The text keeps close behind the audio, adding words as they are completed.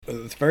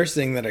the first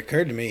thing that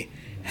occurred to me,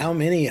 how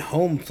many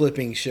home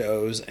flipping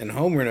shows and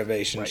home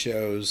renovation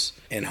shows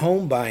and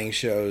home buying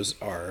shows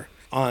are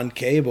on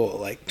cable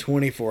like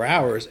 24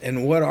 hours?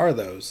 And what are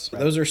those?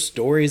 Those are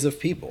stories of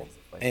people.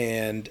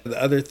 And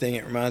the other thing,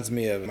 it reminds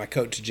me of my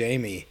coach,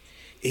 Jamie.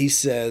 He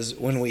says,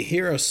 when we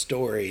hear a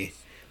story,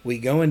 we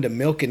go into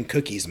milk and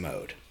cookies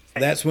mode.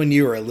 That's when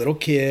you were a little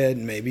kid,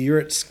 maybe you're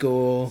at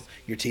school,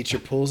 your teacher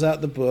pulls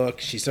out the book,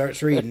 she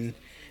starts reading,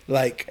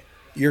 like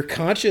you're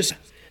conscious,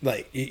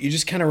 like you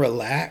just kind of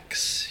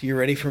relax, you're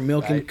ready for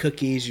milk and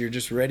cookies, you're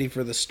just ready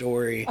for the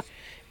story.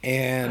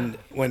 And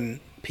when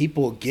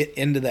people get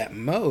into that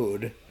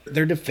mode,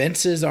 their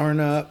defenses aren't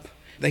up,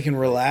 they can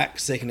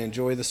relax, they can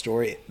enjoy the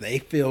story, they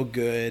feel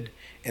good.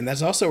 And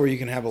that's also where you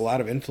can have a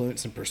lot of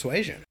influence and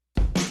persuasion.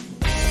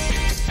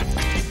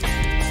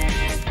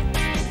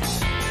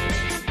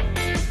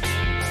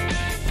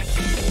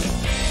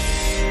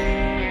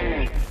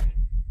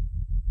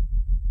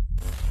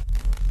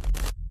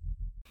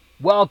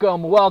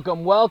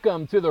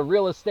 Welcome to the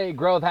Real Estate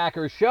Growth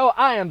Hackers Show.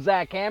 I am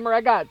Zach Hammer. I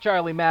got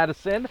Charlie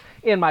Madison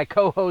in my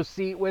co-host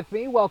seat with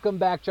me. Welcome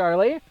back,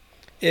 Charlie.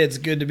 It's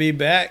good to be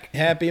back.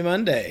 Happy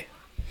Monday.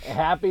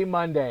 Happy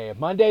Monday.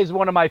 Monday is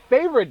one of my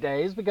favorite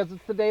days because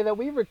it's the day that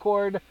we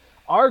record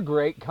our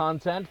great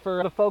content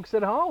for the folks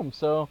at home.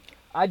 So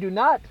I do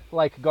not,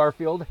 like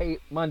Garfield,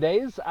 hate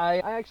Mondays. I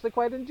actually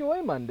quite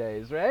enjoy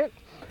Mondays, right?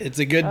 It's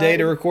a good day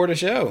to record a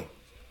show.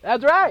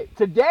 That's right.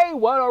 Today,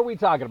 what are we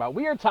talking about?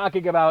 We are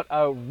talking about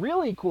a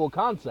really cool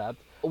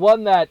concept,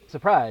 one that,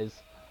 surprise,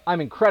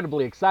 I'm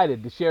incredibly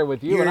excited to share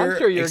with you. And I'm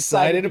sure you're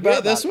excited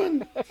about this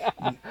one?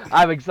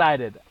 I'm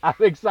excited.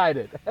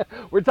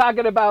 We're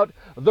talking about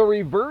the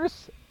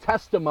reverse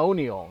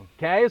testimonial,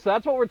 okay? So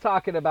that's what we're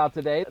talking about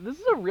today.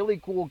 This is a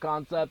really cool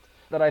concept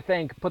that I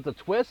think puts a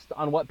twist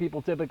on what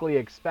people typically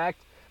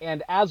expect,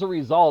 and as a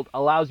result,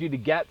 allows you to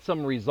get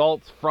some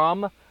results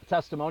from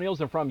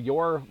testimonials and from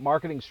your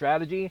marketing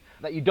strategy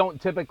that you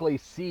don't typically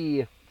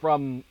see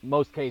from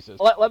most cases.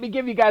 Let me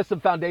give you guys some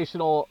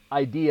foundational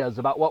ideas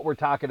about what we're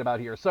talking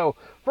about here. So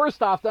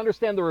first off, to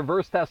understand the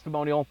reverse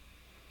testimonial,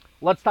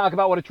 let's talk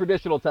about what a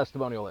traditional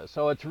testimonial is.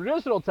 So a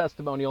traditional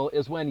testimonial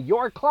is when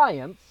your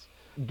clients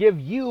give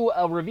you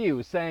a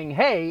review saying,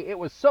 hey, it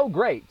was so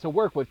great to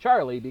work with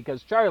Charlie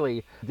because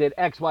Charlie did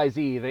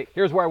XYZ.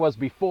 Here's where I was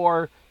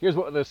before, here's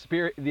what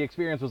the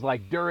experience was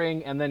like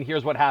during, and then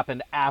here's what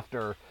happened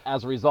after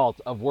as a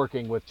result of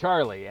working with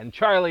Charlie. And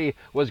Charlie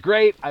was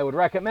great. I would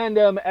recommend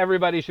him.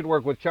 Everybody should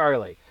work with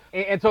Charlie.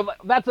 And so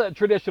that's a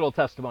traditional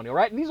testimonial,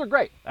 right? And these are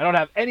great. I don't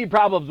have any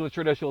problems with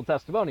traditional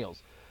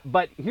testimonials.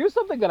 But here's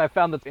something that I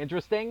found that's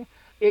interesting.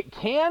 It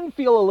can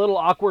feel a little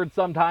awkward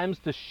sometimes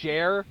to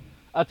share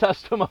a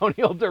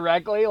testimonial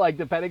directly, like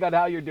depending on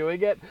how you're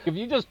doing it. If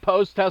you just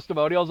post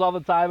testimonials all the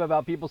time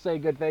about people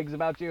saying good things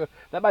about you,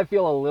 that might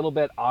feel a little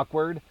bit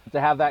awkward to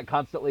have that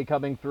constantly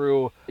coming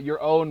through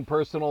your own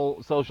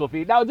personal social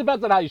feed. Now, it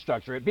depends on how you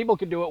structure it. People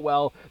can do it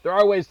well. There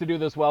are ways to do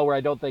this well where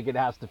I don't think it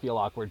has to feel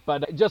awkward.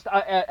 But just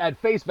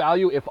at face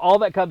value, if all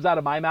that comes out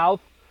of my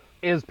mouth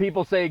is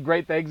people saying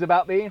great things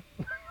about me,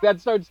 that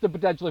starts to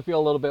potentially feel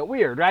a little bit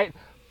weird, right?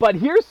 But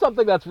here's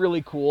something that's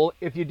really cool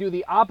if you do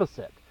the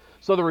opposite.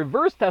 So the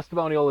reverse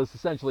testimonial is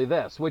essentially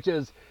this, which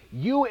is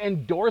you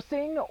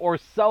endorsing or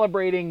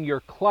celebrating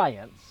your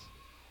clients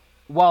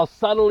while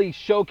subtly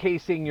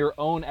showcasing your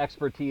own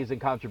expertise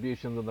and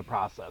contributions in the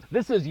process.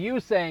 This is you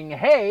saying,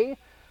 hey,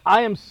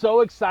 I am so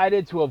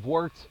excited to have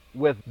worked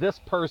with this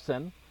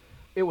person.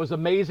 It was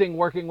amazing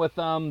working with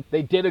them.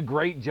 They did a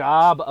great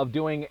job of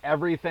doing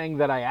everything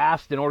that I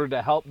asked in order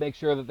to help make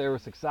sure that they were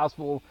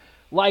successful.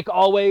 Like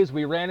always,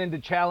 we ran into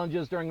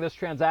challenges during this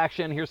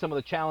transaction. Here's some of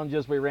the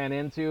challenges we ran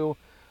into.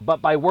 But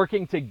by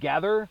working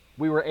together,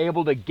 we were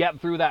able to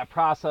get through that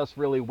process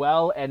really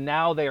well, and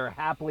now they are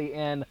happily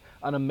in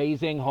an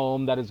amazing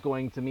home that is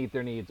going to meet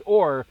their needs.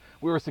 Or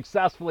we were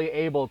successfully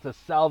able to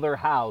sell their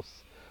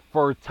house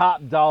for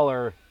top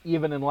dollar,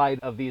 even in light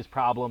of these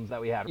problems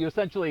that we had.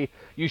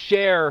 You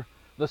share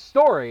the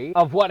story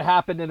of what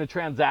happened in a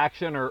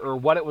transaction or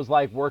what it was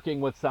like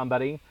working with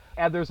somebody.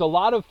 And there's a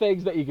lot of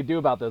things that you could do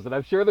about this. And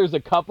I'm sure there's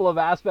a couple of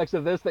aspects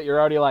of this that you're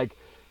already like,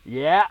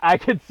 yeah, I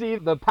could see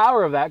the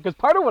power of that, because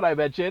part of what I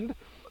mentioned,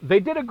 they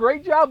did a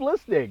great job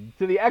listening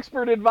to the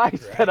expert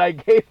advice that I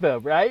gave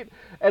them, right?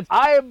 And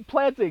I am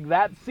planting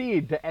that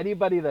seed to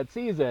anybody that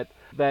sees it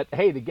that,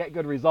 hey, to get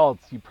good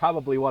results, you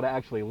probably want to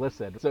actually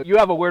listen. So you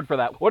have a word for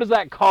that. What is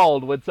that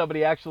called when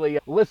somebody actually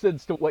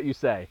listens to what you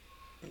say?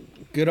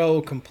 Good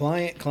old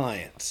compliant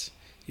clients.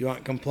 You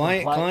want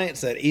compliant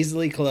clients that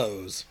easily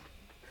close.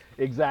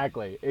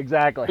 Exactly.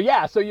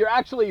 Yeah, so you're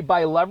actually,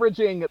 by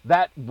leveraging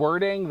that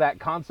wording, that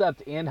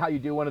concept in how you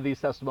do one of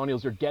these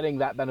testimonials, you're getting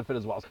that benefit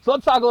as well. So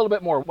let's talk a little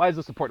bit more. Why is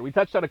this important? We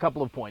touched on a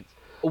couple of points.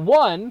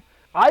 One,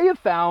 I have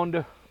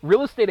found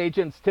real estate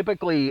agents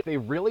typically, they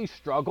really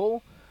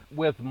struggle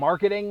with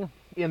marketing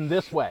in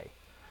this way.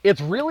 It's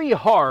really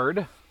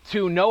hard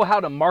to know how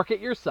to market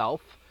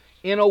yourself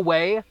in a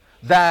way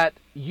that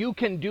you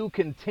can do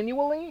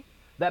continually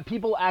that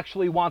people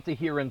actually want to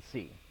hear and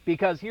see.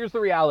 Because here's the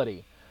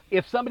reality.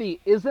 If somebody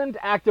isn't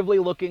actively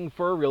looking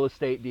for a real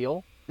estate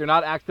deal, they're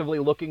not actively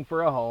looking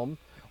for a home,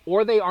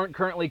 or they aren't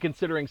currently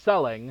considering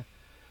selling,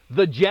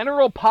 the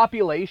general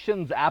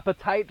population's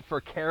appetite for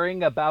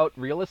caring about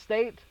real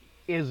estate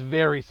is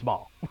very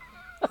small.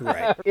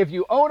 Right. If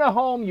you own a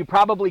home, you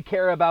probably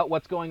care about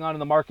what's going on in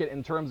the market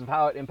in terms of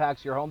how it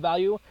impacts your home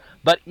value.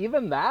 But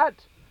even that,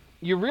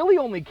 you really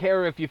only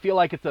care if you feel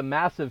like it's a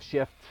massive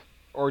shift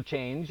or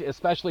change,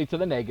 especially to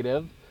the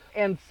negative.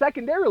 And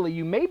secondarily,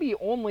 you maybe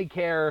only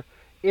care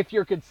if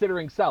you're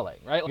considering selling,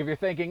 right? Like if you're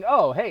thinking,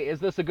 oh, hey, is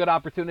this a good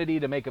opportunity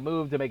to make a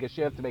move, to make a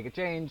shift, to make a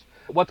change?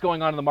 What's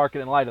going on in the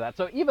market in light of that?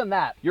 So even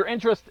that, your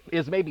interest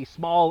is maybe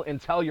small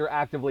until you're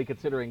actively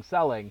considering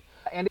selling.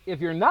 And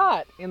if you're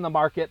not in the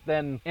market,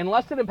 then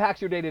unless it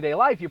impacts your day-to-day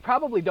life, you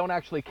probably don't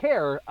actually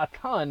care a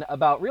ton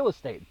about real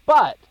estate.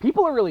 But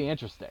people are really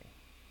interesting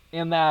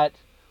in that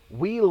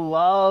we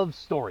love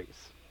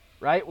stories,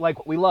 right?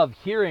 Like we love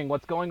hearing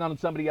what's going on in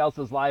somebody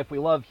else's life. We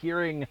love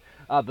hearing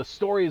the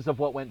stories of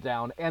what went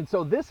down. And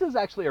so this is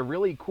actually a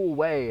really cool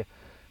way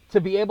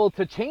to be able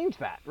to change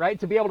that, right?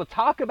 To be able to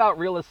talk about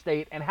real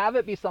estate and have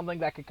it be something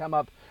that could come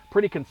up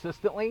pretty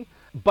consistently,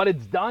 but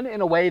it's done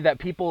in a way that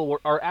people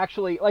are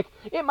actually, like,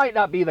 it might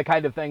not be the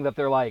kind of thing that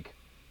they're like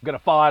going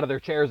to fall out of their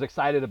chairs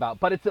excited about,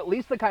 but it's at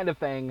least the kind of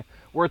thing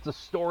where it's a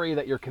story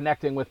that you're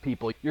connecting with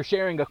people. You're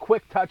sharing a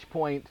quick touch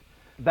point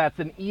that's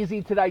an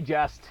easy to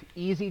digest,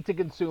 easy to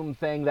consume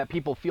thing that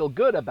people feel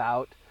good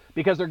about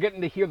because they're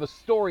getting to hear the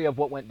story of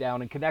what went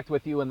down and connect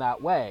with you in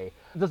that way.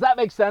 Does that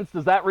make sense?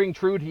 Does that ring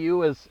true to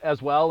you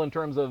as well in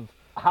terms of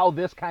how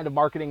this kind of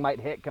marketing might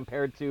hit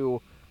compared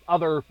to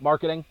other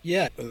marketing?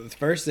 Yeah. The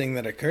first thing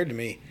that occurred to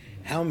me,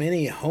 how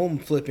many home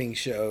flipping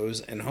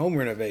shows and home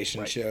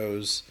renovation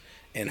shows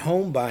and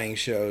home buying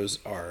shows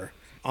are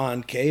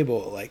on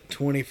cable like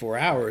 24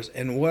 hours?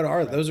 And what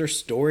are those? Are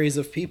stories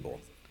of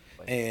people.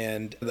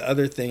 And the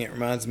other thing, it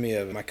reminds me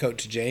of my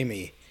coach,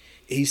 Jamie.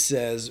 He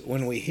says,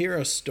 when we hear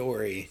a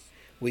story,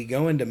 we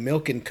go into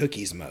milk and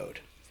cookies mode.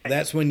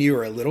 That's when you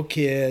were a little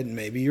kid,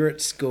 maybe you're at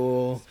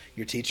school,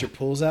 your teacher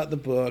pulls out the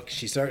book,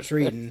 she starts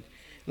reading.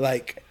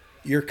 Like,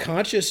 your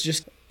conscious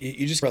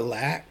you just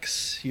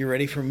relax. You're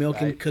ready for milk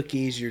and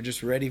cookies. You're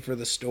just ready for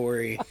the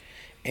story.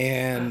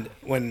 And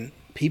when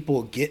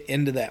people get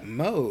into that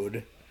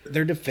mode,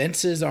 their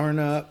defenses aren't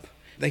up.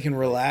 They can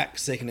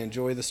relax. They can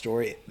enjoy the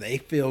story. They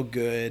feel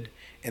good.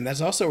 And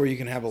that's also where you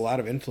can have a lot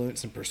of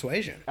influence and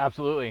persuasion.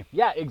 Absolutely.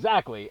 Yeah,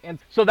 exactly. And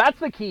so that's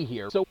the key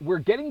here. So we're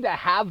getting to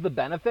have the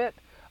benefit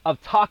of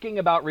talking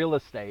about real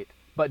estate,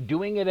 but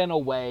doing it in a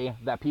way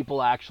that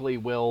people actually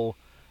will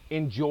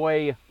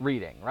enjoy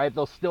reading, right?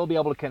 They'll still be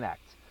able to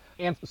connect.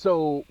 And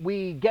so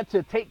we get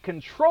to take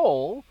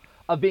control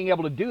of being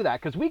able to do that,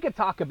 because we could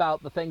talk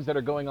about the things that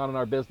are going on in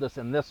our business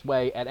in this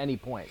way at any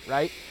point,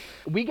 right?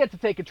 We get to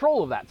take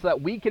control of that so that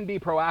we can be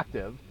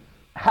proactive,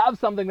 have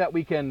something that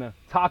we can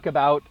talk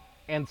about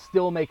and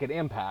still make an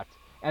impact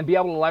and be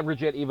able to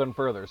leverage it even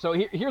further. So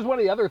here's one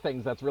of the other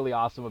things that's really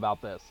awesome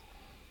about this.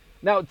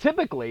 Now,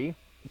 typically,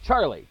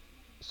 Charlie,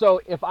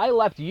 so if I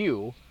left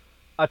you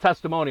a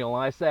testimonial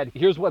and I said,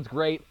 here's what's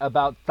great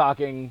about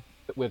talking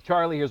with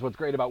Charlie, here's what's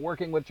great about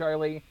working with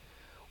Charlie,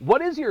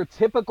 what is your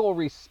typical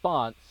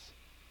response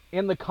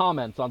in the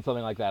comments on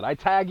something like that? I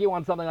tag you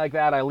on something like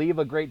that, I leave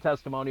a great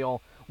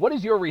testimonial. What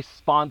is your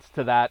response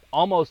to that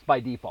almost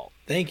by default?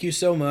 Thank you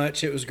so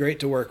much. It was great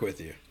to work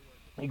with you.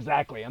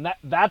 Exactly. And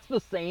that's the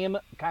same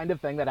kind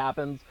of thing that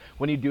happens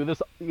when you do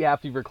this on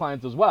behalf of your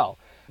clients as well.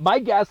 My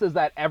guess is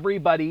that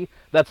everybody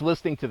that's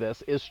listening to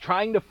this is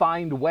trying to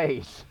find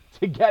ways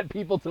to get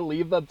people to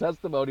leave them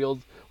testimonials,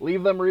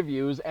 leave them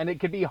reviews, and it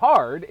can be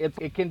hard.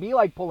 It can be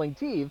like pulling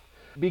teeth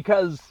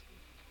because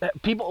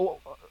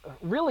people,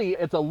 really,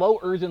 it's a low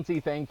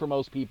urgency thing for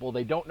most people.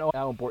 They don't know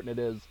how important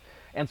it is.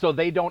 And so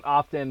they don't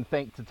often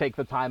think to take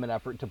the time and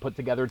effort to put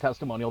together a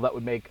testimonial that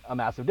would make a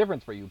massive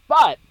difference for you.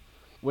 But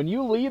when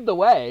you lead the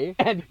way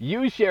and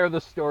you share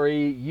the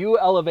story, you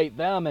elevate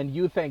them and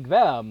you thank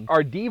them,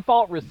 our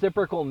default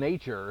reciprocal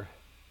nature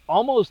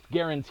almost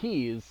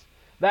guarantees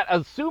that,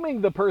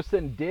 assuming the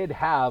person did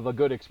have a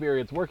good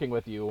experience working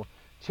with you,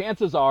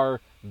 chances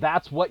are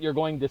that's what you're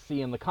going to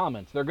see in the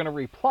comments. They're going to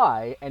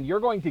reply and you're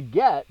going to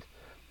get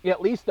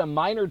at least a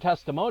minor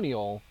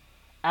testimonial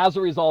as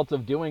a result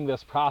of doing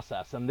this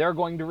process. And they're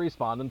going to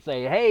respond and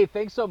say, hey,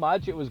 thanks so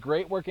much. It was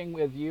great working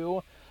with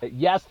you.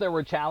 Yes, there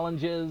were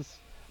challenges,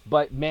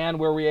 but man,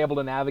 were we able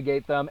to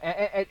navigate them.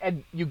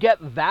 And you get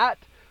that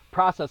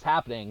process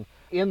happening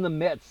in the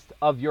midst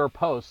of your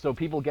post, so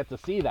people get to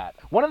see that.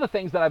 One of the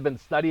things that I've been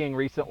studying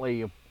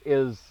recently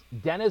is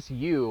Dennis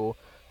Yu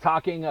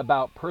talking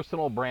about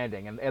personal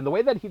branding. And the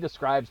way that he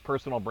describes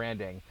personal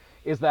branding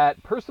is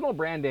that personal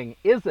branding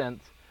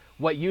isn't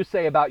what you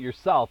say about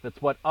yourself,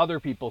 it's what other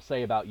people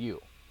say about you.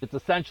 It's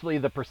essentially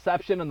the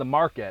perception in the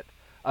market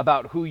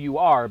about who you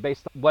are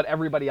based on what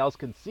everybody else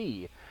can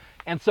see.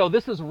 And so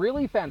this is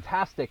really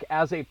fantastic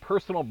as a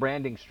personal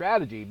branding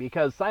strategy,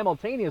 because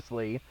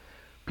simultaneously,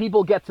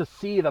 people get to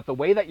see that the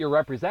way that you're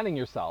representing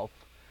yourself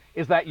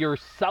is that you're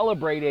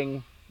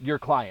celebrating your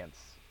clients.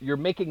 You're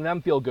making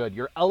them feel good.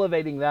 You're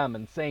elevating them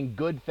and saying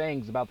good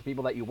things about the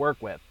people that you work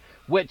with,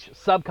 which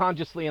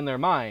subconsciously in their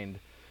mind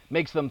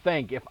makes them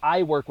think, if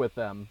I work with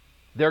them,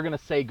 they're going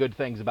to say good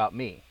things about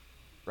me,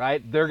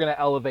 right? They're going to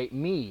elevate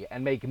me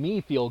and make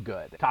me feel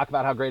good. Talk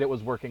about how great it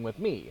was working with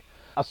me,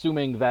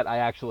 assuming that I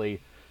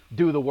actually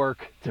do the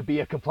work to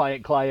be a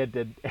compliant client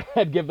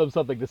and give them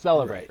something to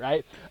celebrate,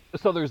 right?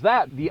 So there's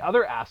that. The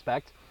other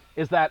aspect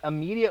is that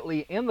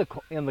immediately in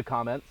the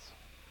comments,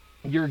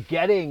 you're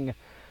getting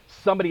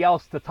somebody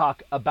else to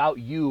talk about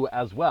you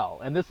as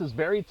well. And this is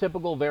very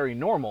typical, very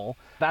normal.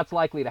 That's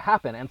likely to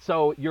happen. And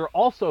so you're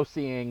also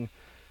seeing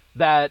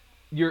that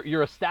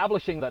you're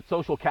establishing that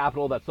social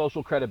capital, that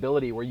social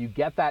credibility, where you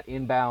get that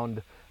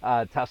inbound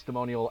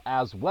testimonial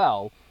as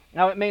well.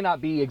 Now, it may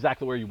not be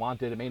exactly where you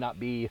want it. It may not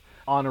be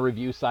on a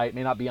review site,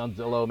 may not be on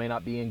Zillow, may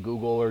not be in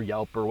Google or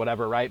Yelp or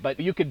whatever, right? But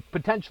you could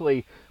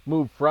potentially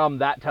move from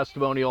that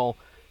testimonial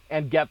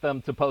and get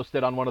them to post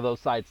it on one of those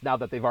sites now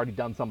that they've already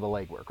done some of the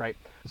legwork, right?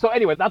 So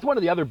anyway, that's one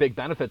of the other big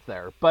benefits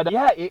there. But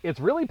yeah, it's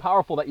really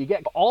powerful that you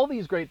get all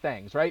these great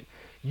things, right?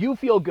 You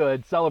feel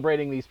good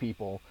celebrating these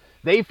people.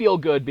 They feel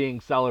good being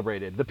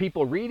celebrated. The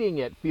people reading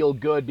it feel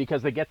good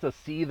because they get to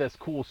see this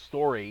cool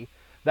story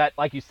that,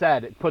 like you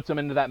said, it puts them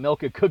into that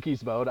milk and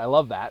cookies mode. I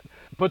love that.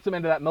 Puts them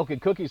into that milk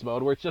and cookies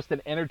mode where it's just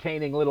an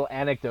entertaining little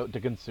anecdote to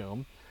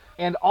consume.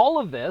 And all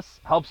of this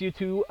helps you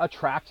to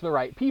attract the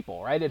right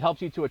people, right? It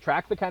helps you to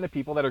attract the kind of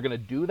people that are going to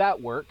do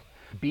that work,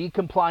 be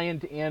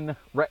compliant in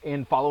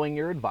following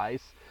your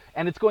advice,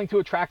 and it's going to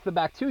attract them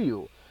back to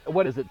you.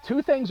 What is it,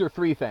 2 things or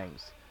 3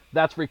 things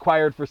that's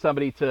required for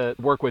somebody to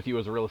work with you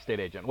as a real estate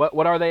agent?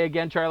 What are they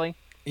again, Charlie?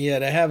 Yeah,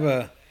 to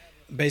have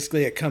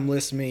basically a come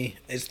list me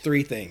is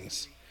 3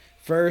 things.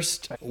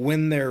 First,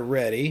 when they're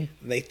ready,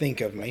 they think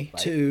of me.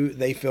 Right. 2,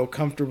 they feel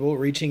comfortable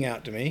reaching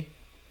out to me.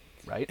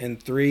 Right.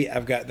 And 3,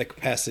 I've got the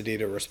capacity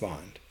to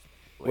respond.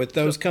 With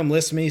those come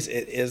list me's,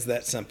 it is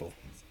that simple.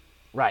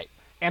 Right.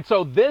 And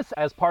so this,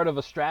 as part of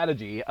a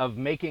strategy of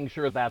making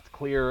sure that's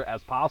clear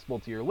as possible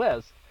to your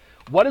list,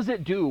 what does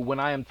it do when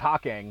I am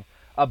talking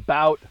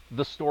about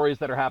the stories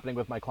that are happening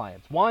with my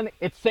clients? 1,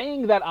 it's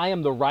saying that I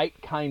am the right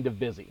kind of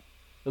busy.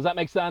 Does that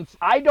make sense?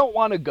 I don't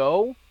want to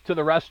go to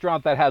the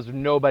restaurant that has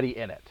nobody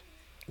in it.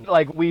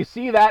 Like, we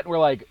see that and we're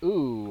like,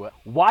 ooh,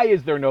 why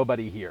is there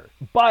nobody here?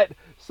 But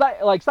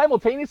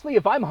simultaneously,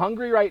 if I'm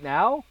hungry right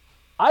now,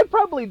 I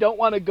probably don't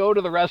want to go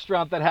to the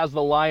restaurant that has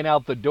the line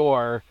out the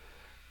door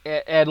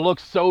and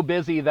looks so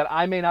busy that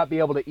I may not be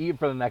able to eat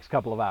for the next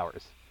couple of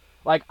hours.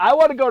 Like, I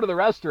want to go to the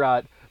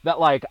restaurant that,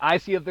 like, I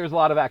see that there's a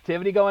lot of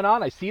activity going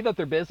on. I see that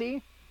they're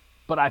busy,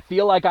 but I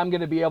feel like I'm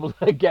going to be able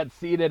to get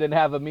seated and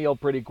have a meal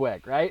pretty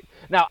quick, right?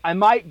 Now, I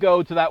might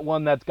go to that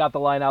one that's got the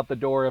line out the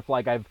door if,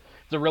 like, it's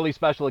a really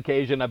special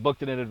occasion, I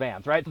booked it in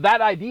advance, right?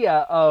 That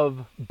idea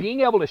of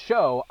being able to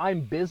show I'm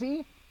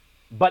busy,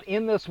 but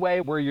in this way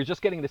where you're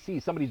just getting to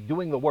see somebody's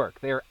doing the work.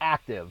 They're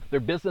active.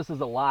 Their business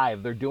is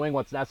alive. They're doing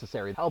what's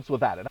necessary. It helps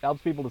with that. It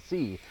helps people to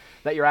see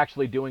that you're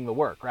actually doing the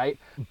work, right?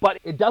 But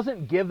it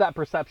doesn't give that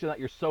perception that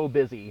you're so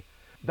busy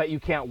that you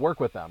can't work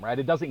with them, right?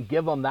 It doesn't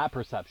give them that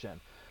perception.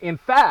 In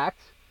fact,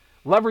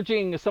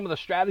 leveraging some of the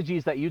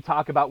strategies that you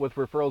talk about with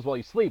referrals while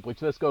you sleep, which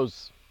this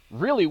goes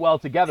really well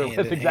together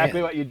with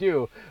exactly what you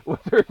do with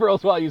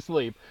referrals while you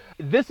sleep.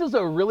 This is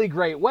a really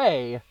great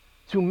way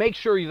to make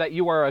sure that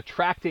you are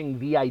attracting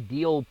the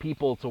ideal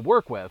people to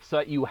work with so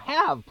that you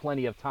have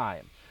plenty of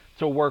time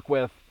to work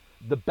with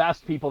the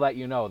best people that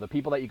you know, the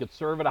people that you could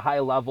serve at a high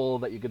level,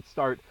 that you could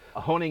start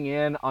honing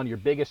in on your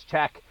biggest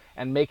check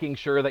and making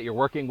sure that you're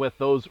working with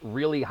those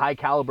really high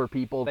caliber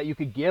people that you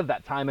could give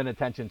that time and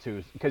attention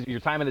to, because your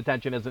time and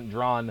attention isn't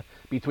drawn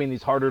between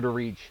these harder to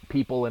reach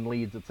people and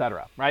leads,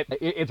 etc. Right?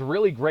 It's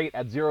really great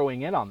at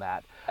zeroing in on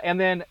that. And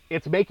then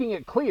it's making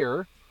it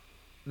clear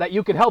that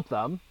you can help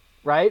them,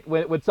 right?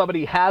 When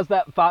somebody has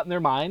that thought in their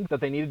mind that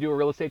they need to do a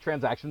real estate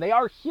transaction, they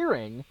are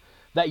hearing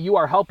that you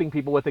are helping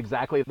people with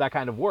exactly that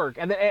kind of work.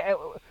 And then,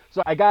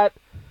 so I got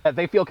that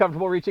they feel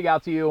comfortable reaching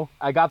out to you.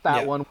 I got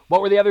that one. What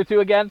were the other 2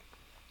 again?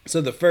 So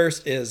the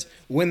first is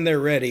when they're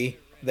ready,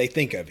 they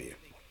think of you.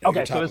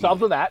 Okay, so this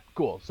helps with that.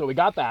 Cool. So we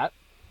got that.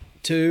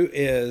 2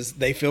 is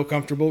they feel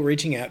comfortable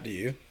reaching out to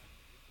you.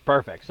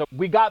 Perfect. So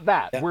we got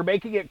that. Yeah. We're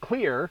making it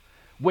clear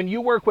when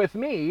you work with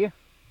me,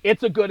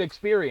 it's a good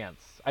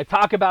experience. I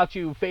talk about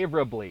you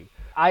favorably.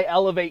 I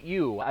elevate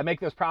you. I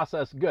make this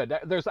process good.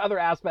 There's other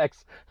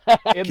aspects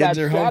in Kids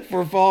are home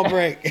for fall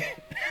break.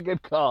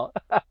 Good call.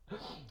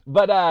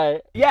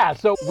 But yeah,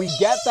 so we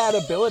get that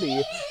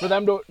ability for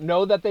them to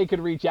know that they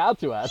could reach out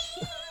to us.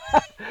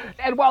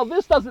 And while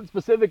this doesn't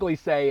specifically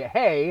say,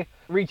 hey,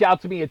 reach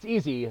out to me, it's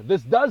easy,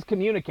 this does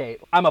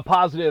communicate I'm a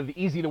positive,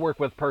 easy to work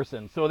with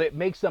person. So that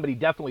makes somebody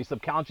definitely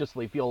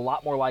subconsciously feel a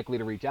lot more likely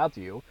to reach out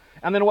to you.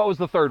 And then what was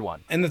the third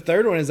one? And the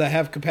third one is I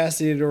have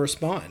capacity to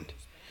respond.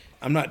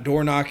 I'm not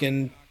door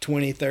knocking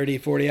 20, 30,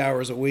 40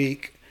 hours a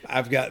week.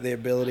 I've got the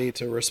ability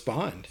to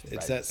respond.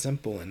 It's that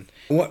simple. And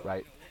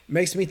what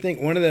makes me think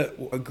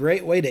a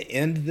great way to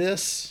end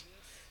this,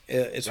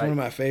 it's one of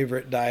my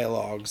favorite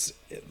dialogues,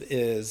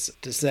 is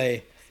to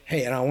say,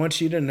 hey, and I want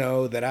you to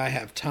know that I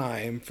have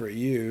time for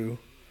you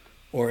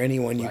or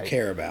anyone you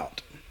care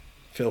about.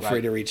 Feel free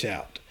to reach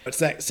out. It's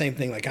that same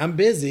thing. Like, I'm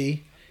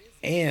busy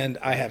and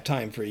I have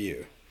time for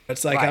you.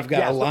 It's like I've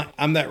got a line.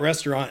 I'm that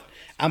restaurant.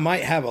 I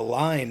might have a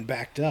line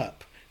backed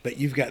up, but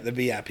you've got the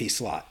VIP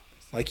slot.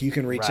 Like, you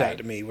can reach out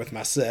to me with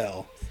my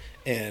cell,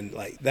 and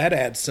like that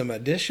adds some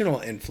additional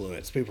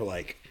influence. People are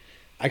like,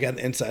 I got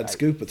the inside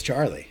scoop with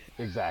Charlie.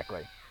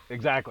 Exactly.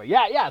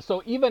 Yeah.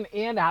 So even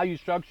in how you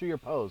structure your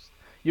post,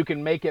 you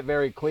can make it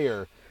very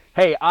clear.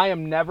 Hey, I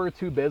am never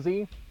too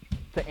busy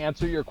to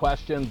answer your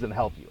questions and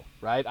help you.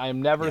 Right? I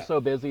am never so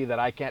busy that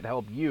I can't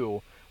help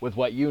you with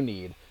what you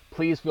need.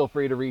 Please feel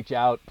free to reach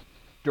out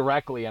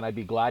directly, and I'd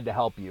be glad to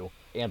help you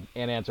and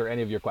answer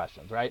any of your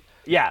questions, right?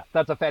 Yeah,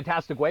 that's a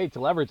fantastic way to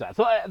leverage that.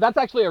 So that's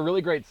actually a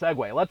really great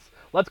segue.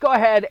 Let's go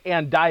ahead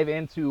and dive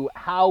into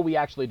how we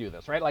actually do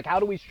this, right? Like, how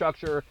do we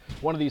structure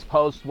one of these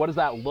posts? What does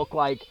that look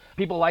like?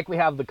 People likely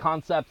have the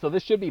concept, so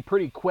this should be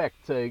pretty quick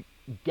to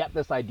get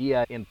this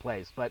idea in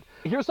place. But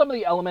here's some of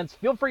the elements.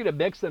 Feel free to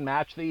mix and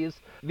match these.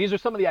 These are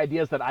some of the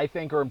ideas that I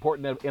think are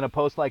important in a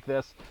post like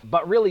this,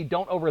 but really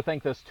don't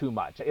overthink this too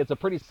much. It's a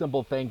pretty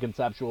simple thing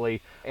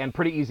conceptually and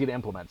pretty easy to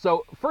implement.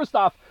 So first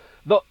off,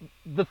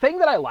 the thing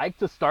that I like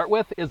to start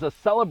with is a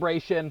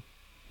celebration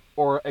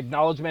or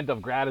acknowledgement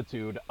of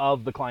gratitude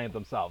of the client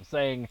themselves,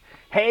 saying,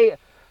 hey,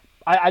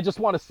 I just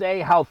want to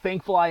say how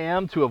thankful I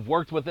am to have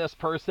worked with this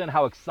person,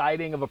 how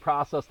exciting of a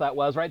process that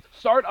was, right?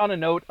 Start on a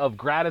note of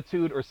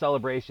gratitude or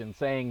celebration,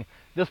 saying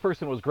this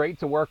person was great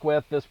to work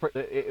with,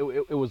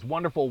 it was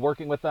wonderful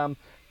working with them.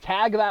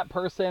 Tag that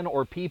person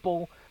or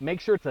people.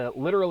 Make sure to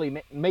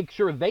literally make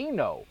sure they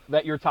know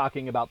that you're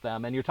talking about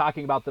them and you're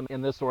talking about them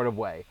in this sort of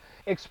way.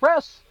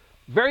 Express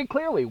very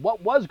clearly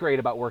what was great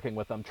about working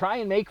with them. Try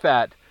and make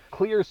that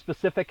clear,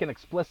 specific, and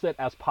explicit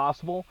as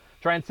possible.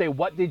 Try and say,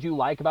 what did you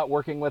like about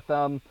working with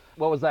them?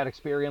 What was that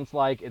experience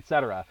like,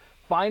 etc.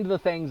 Find the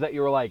things that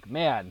you were like,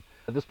 man,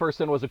 this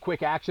person was a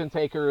quick action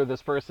taker.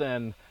 This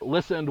person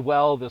listened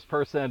well. This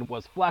person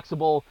was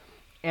flexible.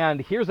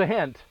 And here's a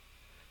hint.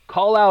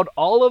 Call out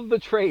all of the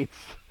traits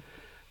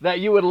that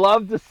you would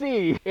love to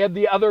see in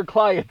the other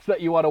clients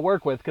that you want to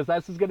work with, because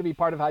this is going to be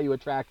part of how you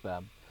attract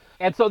them.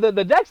 And so the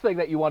next thing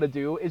that you want to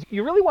do is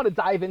you really want to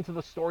dive into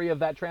the story of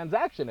that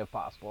transaction if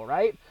possible,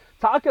 right?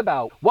 Talk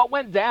about what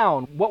went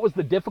down, what was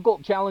the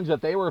difficult challenge that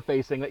they were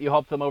facing that you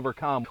helped them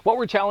overcome, what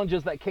were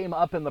challenges that came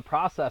up in the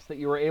process that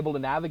you were able to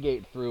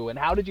navigate through, and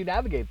how did you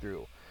navigate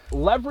through?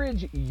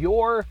 Leverage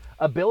your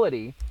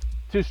ability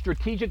to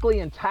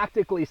strategically and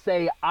tactically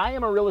say, I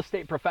am a real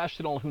estate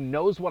professional who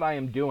knows what I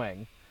am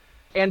doing,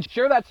 and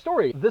share that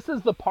story. This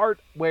is the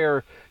part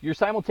where you're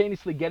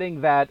simultaneously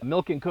getting that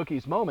milk and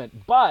cookies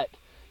moment, but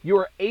you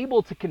are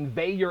able to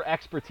convey your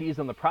expertise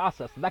in the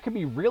process. And that can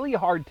be really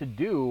hard to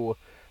do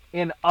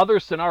in other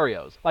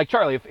scenarios. Like,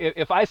 Charlie,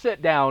 if I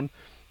sit down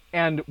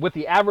and with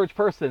the average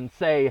person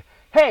say,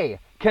 hey,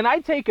 can I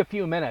take a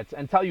few minutes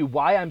and tell you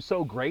why I'm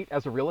so great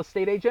as a real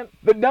estate agent?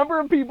 The number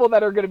of people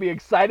that are going to be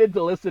excited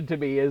to listen to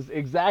me is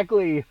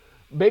exactly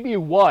maybe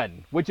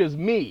one, which is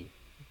me.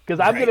 Because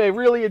I'm going to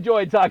really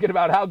enjoy talking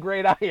about how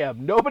great I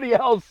am. Nobody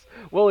else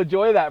will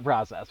enjoy that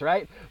process,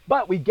 right?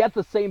 But we get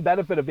the same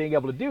benefit of being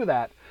able to do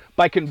that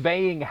by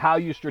conveying how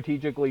you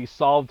strategically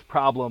solved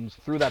problems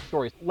through that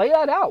story. Lay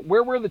that out.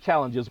 Where were the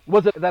challenges?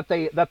 Was it that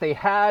they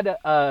had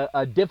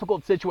a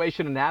difficult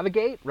situation to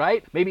navigate,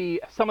 right? Maybe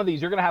some of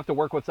these you're going to have to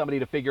work with somebody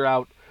to figure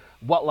out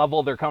what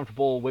level they're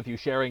comfortable with you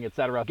sharing,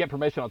 etc. Get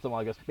permission on something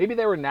like this. Maybe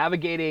they were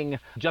navigating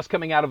just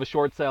coming out of a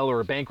short sale or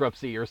a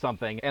bankruptcy or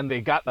something, and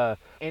they got an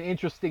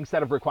interesting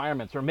set of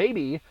requirements. Or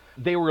maybe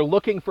they were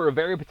looking for a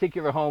very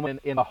particular home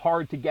in a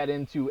hard to get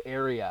into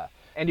area.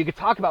 And you could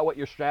talk about what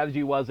your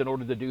strategy was in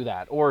order to do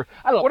that. Or,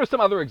 I don't know, what are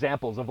some other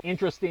examples of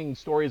interesting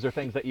stories or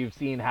things that you've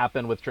seen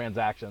happen with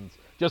transactions?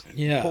 Just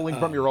pulling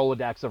from your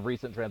Rolodex of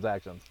recent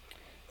transactions.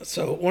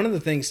 So one of the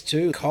things,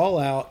 too, call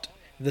out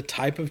the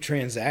type of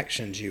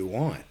transactions you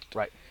want.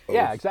 Right.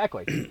 Yeah,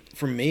 exactly.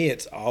 For me,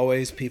 it's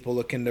always people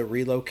looking to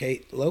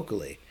relocate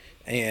locally.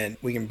 And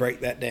we can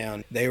break that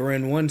down. They were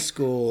in one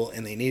school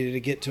and they needed to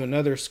get to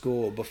another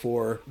school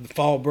before the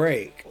fall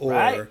break.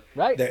 Or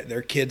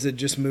their kids had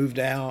just moved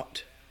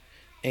out.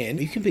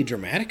 And you can be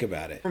dramatic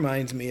about it.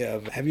 Reminds me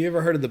of, have you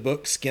ever heard of the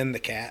book Skin the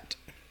Cat?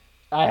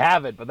 I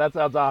haven't, but that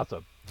sounds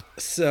awesome.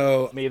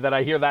 So, me that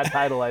I hear that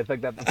title, I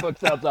think that the book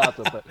sounds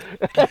awesome.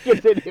 But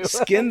continue.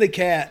 Skin the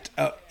Cat.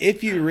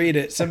 If you read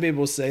it, some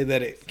people say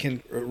that it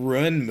can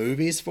ruin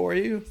movies for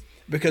you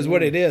because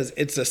what it is,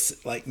 it's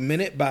a like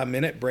minute by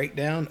minute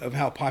breakdown of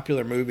how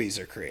popular movies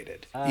are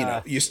created.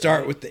 You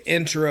start with the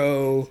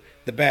intro,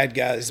 the bad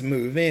guys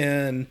move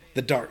in,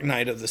 the dark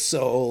night of the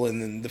soul,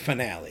 and then the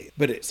finale.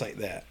 But it's like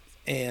that.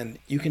 And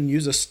you can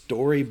use a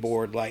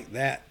storyboard like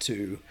that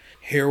to,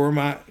 here were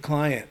my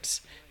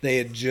clients. They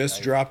had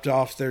just dropped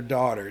off their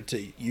daughter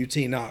to UT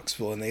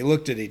Knoxville, and they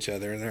looked at each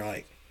other, and they're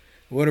like,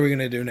 what are we going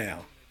to do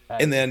now?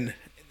 And then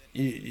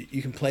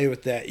you can play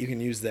with that. You can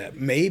use that.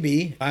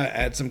 Maybe I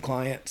had some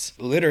clients,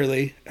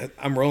 literally,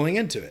 I'm rolling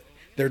into it.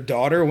 Their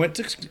daughter went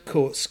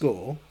to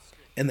school,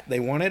 and they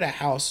wanted a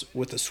house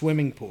with a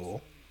swimming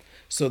pool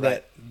so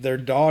that their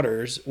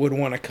daughters would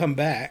want to come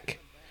back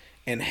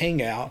and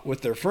hang out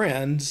with their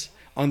friends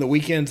on the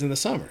weekends and the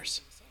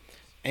summers.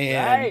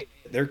 And Right.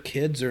 their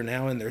kids are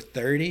now in their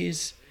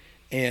 30s,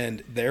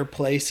 and their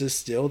place is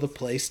still the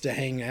place to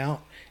hang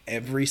out.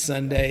 Every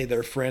Sunday,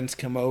 their friends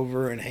come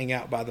over and hang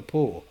out by the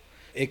pool.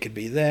 It could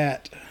be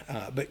that,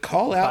 but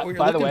call out what you're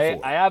By the looking way,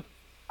 for.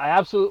 I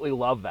absolutely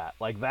love that.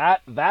 Like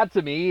that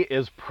to me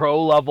is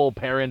pro level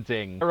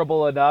parenting.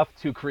 Terrible enough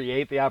to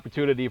create the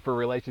opportunity for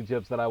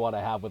relationships that I want to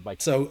have with my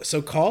kids.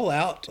 So call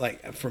out.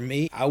 Like for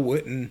me, I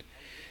wouldn't.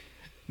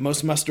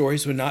 Most of my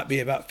stories would not be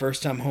about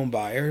first time home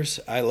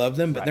buyers. I love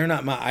them, but Right. they're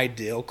not my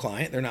ideal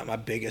client. They're not my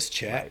biggest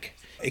Right. check.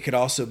 It could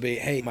also be,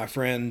 hey, my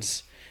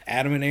friends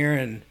Adam and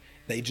Aaron,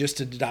 they just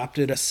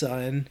adopted a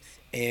son,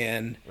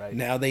 and Right.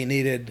 now they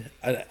needed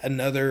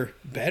another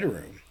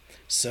bedroom.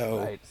 So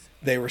Right.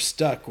 they were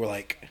stuck. We're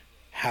like,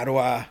 how do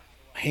I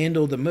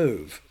handle the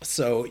move?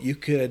 So you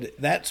could,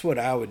 that's what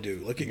I would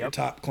do. Look at your Yep.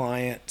 top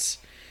clients,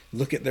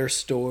 look at their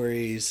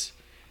stories.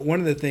 One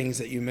of the things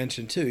that you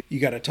mentioned too, you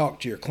got to talk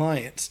to your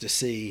clients to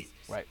see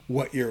Right.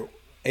 what you're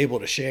able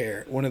to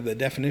share. One of the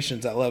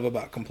definitions I love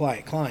about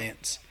compliant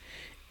clients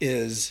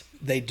is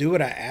they do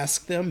what I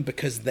ask them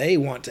because they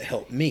want to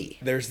help me.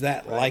 There's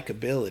that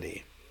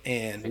likability.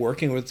 And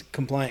working with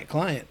compliant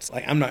clients,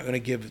 like I'm not going to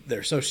give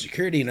their social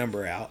security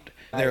number out.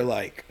 They're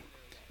like,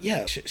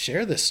 yeah,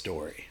 share this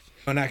story.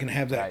 And I can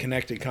have that Right.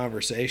 connected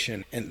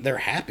conversation, and they're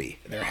happy.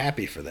 They're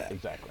happy for that.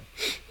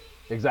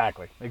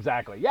 Exactly.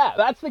 Yeah,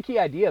 that's the key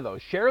idea though.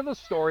 Share the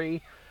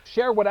story,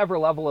 share whatever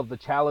level of the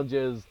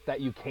challenges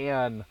that you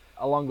can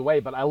along the way.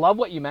 But I love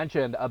what you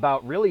mentioned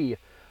about really,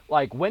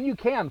 like, when you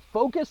can,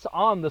 focus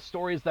on the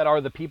stories that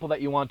are the people that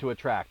you want to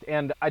attract.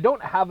 And I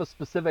don't have a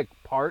specific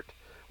part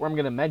where I'm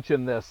going to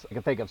mention this I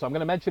can think of, so I'm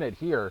going to mention it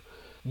here.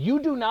 You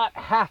do not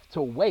have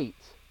to wait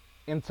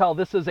until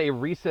this is a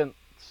recent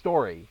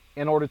story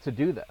in order to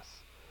do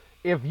this.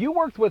 If you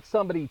worked with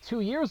somebody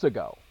 2 years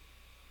ago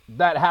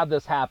that had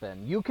this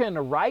happen, you can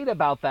write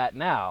about that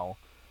now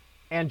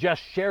and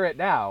just share it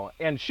now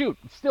and shoot,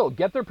 still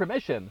get their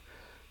permission.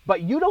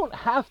 But you don't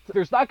have to,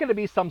 there's not going to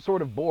be some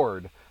sort of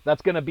board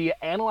that's going to be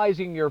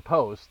analyzing your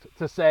post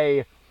to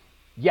say,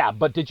 yeah,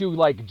 but did you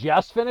like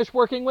just finish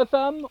working with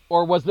them,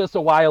 or was this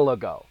a while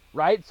ago,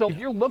 right? So if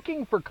you're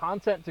looking for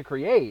content to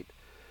create,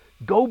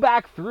 go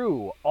back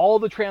through all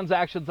the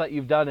transactions that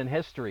you've done in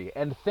history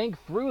and think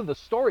through the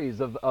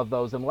stories of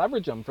those and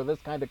leverage them for this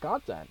kind of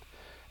content.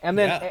 And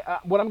then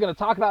what I'm going to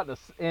talk about this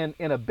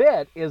in a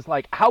bit is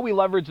like how we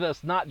leverage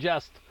this, not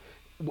just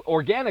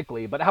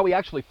organically, but how we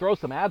actually throw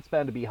some ad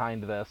spend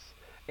behind this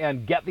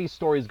and get these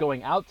stories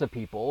going out to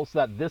people so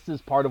that this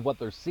is part of what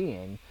they're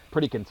seeing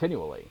pretty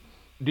continually.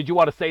 Did you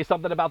want to say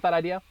something about that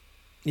idea?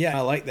 Yeah,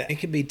 I like that. It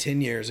could be 10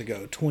 years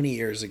ago, 20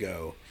 years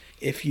ago.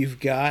 If you've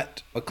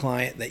got a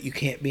client that you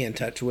can't be in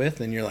touch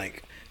with and you're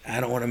like, I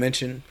don't want to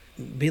mention,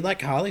 be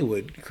like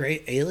Hollywood,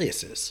 create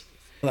aliases.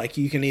 Like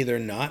you can either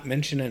not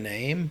mention a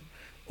name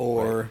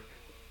or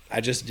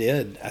I just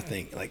did, I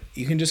think. Like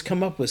you can just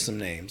come up with some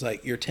names.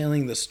 Like you're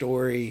telling the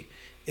story,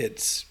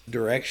 it's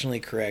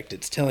directionally correct,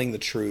 it's telling the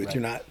truth. Right.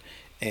 You're not,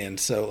 and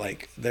so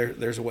like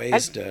there's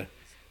ways to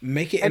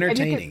make it and you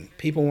can- entertaining.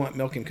 People want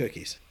milk and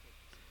cookies.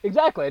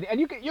 Exactly, and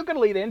you can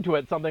lead into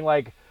it something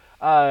like,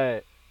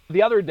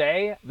 the other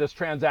day, this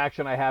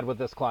transaction I had with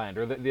this client,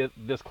 or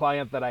this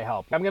client that I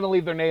helped. I'm going to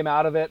leave their name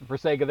out of it for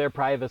sake of their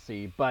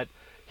privacy, but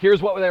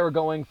here's what they were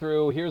going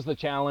through, here's the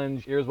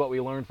challenge, here's what we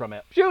learned from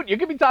it. Shoot, you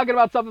could be talking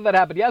about something that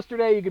happened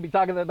yesterday, you could be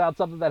talking about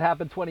something that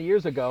happened 20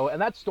 years ago,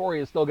 and that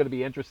story is still going to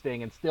be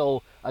interesting and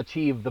still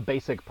achieve the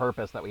basic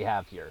purpose that we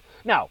have here.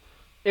 Now,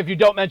 if you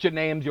don't mention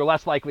names, you're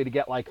less likely to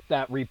get like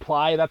that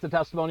reply that's a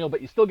testimonial, but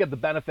you still get the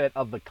benefit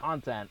of the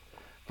content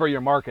for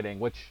your marketing,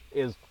 which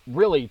is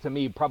really, to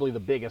me, probably the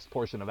biggest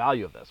portion of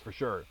value of this, for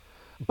sure.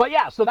 But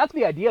yeah, so that's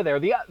the idea there.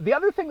 The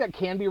other thing that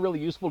can be really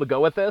useful to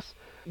go with this,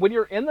 when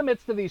you're in the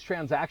midst of these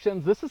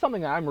transactions, this is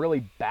something that I'm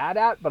really bad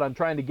at, but I'm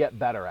trying to get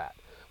better at,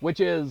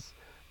 which is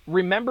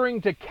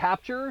remembering to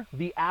capture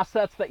the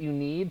assets that you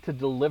need to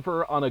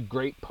deliver on a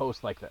great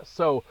post like this.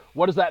 So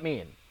what does that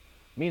mean?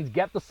 It means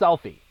get the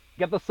selfie.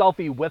 Get the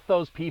selfie with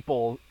those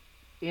people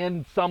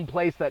in some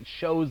place that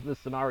shows the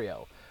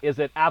scenario. Is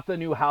it at the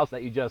new house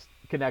that you just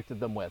connected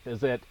them with?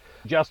 Is it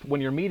just when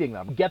you're meeting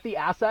them? Get the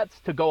assets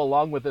to go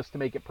along with this to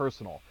make it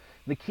personal.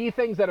 The key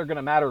things that are going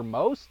to matter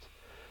most,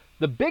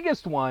 the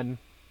biggest one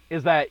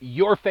is that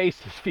your face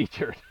is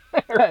featured.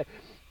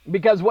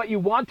 Because what you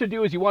want to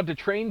do is you want to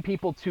train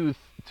people to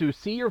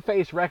see your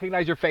face,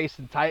 recognize your face,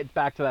 and tie it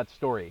back to that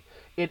story.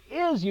 It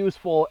is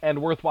useful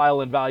and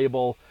worthwhile and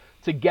valuable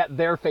to get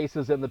their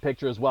faces in the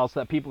picture as well so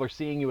that people are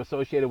seeing you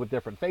associated with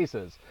different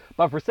faces.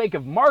 But for sake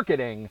of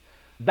marketing,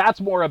 that's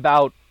more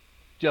about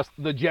just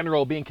the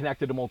general being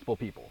connected to multiple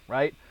people,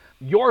 right?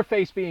 Your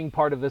face being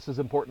part of this is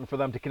important for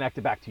them to connect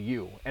it back to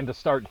you and to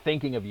start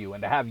thinking of you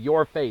and to have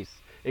your face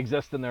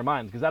exist in their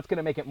minds, because that's going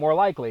to make it more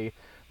likely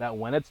that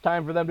when it's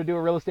time for them to do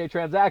a real estate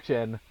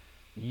transaction,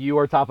 you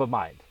are top of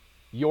mind.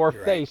 Your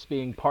You're right. face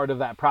being part of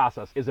that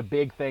process is a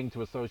big thing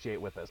to associate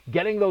with this.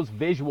 Getting those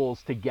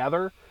visuals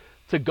together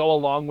to go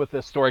along with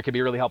this story can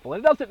be really helpful.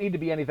 And it doesn't need to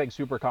be anything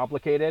super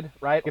complicated,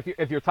 right?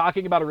 If you're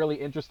talking about a really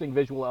interesting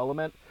visual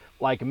element,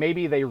 like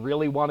maybe they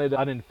really wanted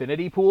an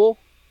infinity pool,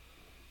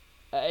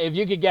 if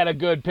you could get a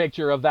good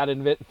picture of that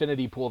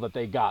infinity pool that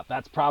they got,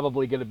 that's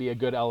probably going to be a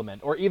good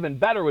element. Or even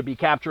better would be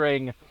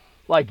capturing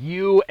like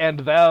you and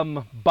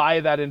them by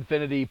that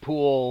infinity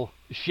pool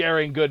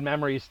sharing good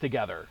memories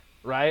together,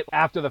 right?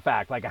 After the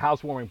fact, like a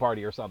housewarming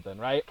party or something,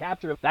 right?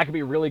 Capture that could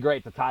be really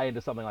great to tie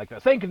into something like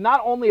this. Think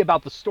not only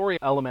about the story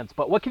elements,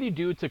 but what can you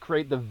do to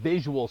create the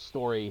visual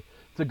story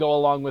to go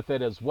along with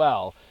it as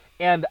well.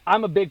 And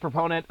I'm a big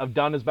proponent of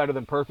done is better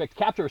than perfect.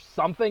 Capture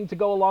something to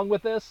go along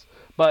with this,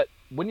 but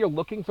when you're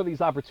looking for these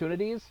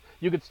opportunities,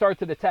 you could start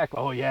to detect,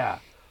 oh yeah,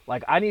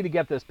 like I need to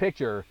get this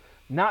picture,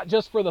 not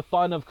just for the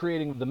fun of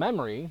creating the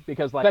memory,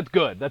 because like that's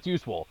good, that's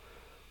useful.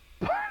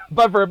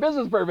 But for a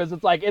business purpose,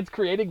 it's like it's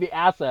creating the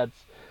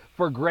assets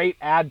for great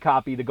ad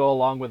copy to go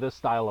along with this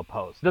style of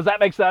post. Does that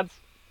make sense?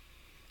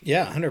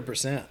 Yeah,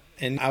 100%.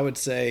 And I would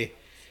say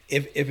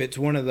if it's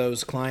one of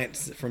those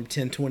clients from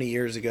 10, 20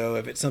 years ago,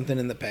 if it's something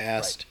in the Right.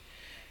 past,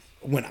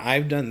 when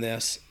I've done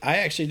this, I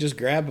actually just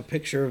grab a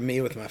picture of me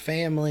with my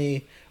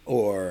family,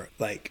 or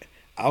like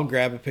I'll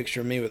grab a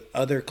picture of me with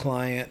other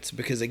clients,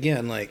 because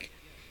again, like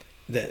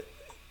that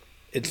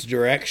it's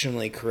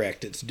directionally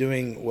correct. It's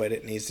doing what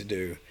it needs to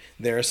do.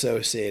 They're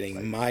associating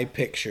Right. my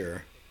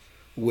picture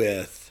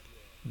with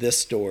this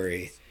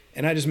story.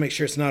 And I just make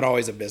sure it's not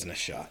always a business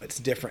shot. It's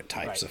different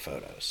types Right. of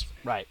photos.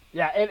 Right.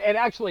 Yeah. And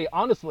actually,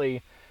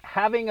 honestly,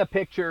 having a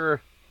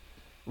picture,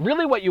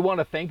 really what you want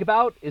to think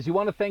about is you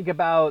want to think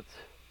about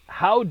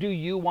how do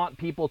you want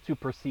people to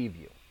perceive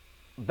you?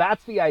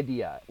 That's the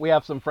idea. We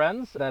have some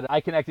friends that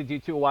I connected you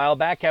to a while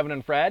back, Kevin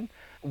and Fred.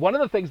 One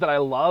of the things that I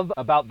love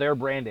about their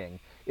branding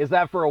is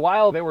that for a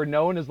while they were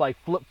known as like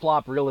flip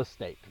flop real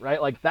estate,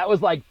 right? Like that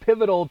was like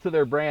pivotal to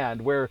their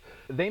brand where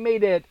they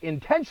made it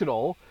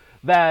intentional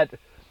that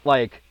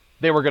like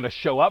they were going to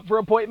show up for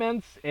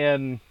appointments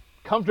in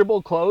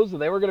comfortable clothes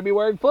and they were going to be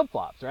wearing flip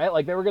flops, right?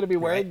 Like they were going to be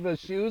Right. wearing the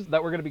shoes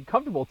that were going to be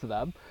comfortable to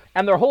them.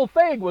 And their whole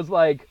thing was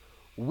like,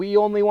 we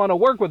only want to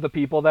work with the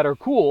people that are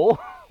cool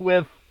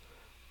with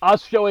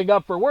us showing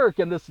up for work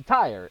in this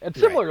attire. And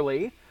Right.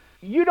 similarly,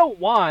 you don't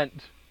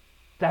want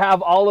to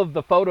have all of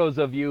the photos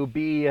of you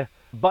be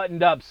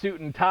buttoned up suit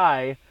and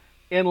tie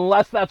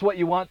unless that's what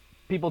you want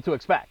people to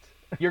expect.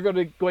 You're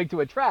going to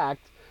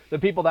attract the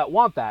people that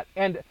want that.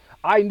 And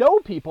I know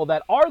people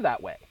that are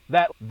that way,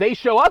 that they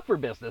show up for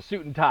business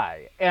suit and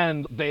tie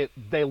and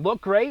they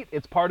look great.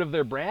 It's part of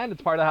their brand.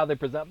 It's part of how they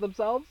present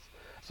themselves.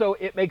 So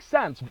it makes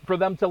sense for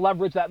them to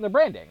leverage that in their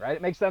branding, right?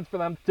 It makes sense for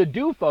them to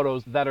do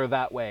photos that are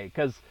that way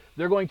because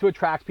they're going to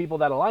attract people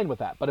that align with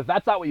that. But if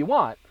that's not what you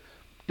want,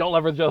 don't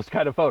leverage those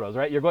kind of photos,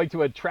 right? You're going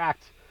to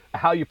attract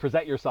how you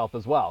present yourself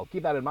as well.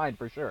 Keep that in mind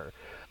for sure.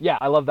 Yeah,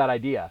 I love that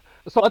idea.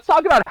 So let's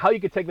talk about how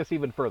you could take this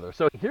even further.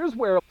 So here's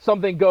where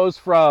something goes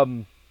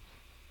from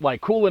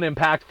like cool and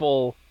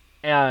impactful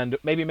and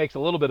maybe makes a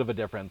little bit of a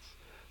difference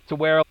to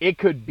where it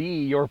could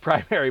be your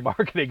primary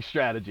marketing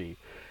strategy.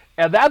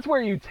 And that's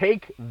where you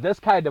take this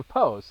kind of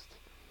post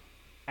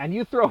and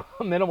you throw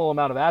a minimal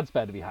amount of ad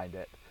spend behind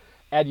it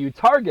and you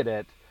target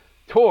it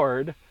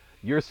toward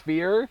your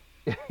sphere,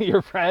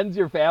 your friends,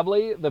 your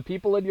family, the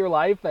people in your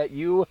life that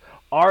you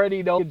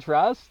already know and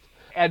trust,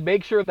 and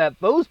make sure that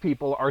those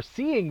people are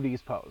seeing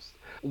these posts.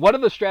 One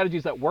of the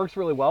strategies that works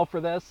really well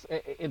for this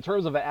in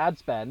terms of an ad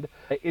spend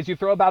is you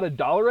throw about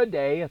 $1 a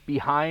day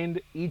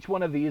behind each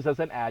one of these as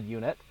an ad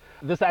unit.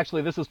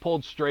 This is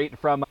pulled straight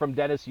from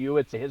Dennis Yu.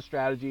 It's his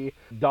strategy,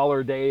 dollar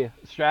a day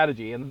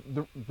strategy.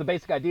 And the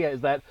basic idea is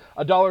that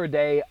 $1 a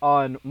day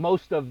on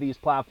most of these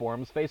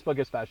platforms, Facebook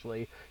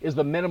especially, is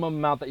the minimum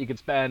amount that you could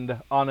spend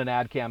on an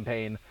ad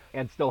campaign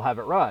and still have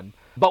it run.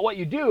 But what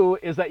you do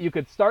is that you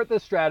could start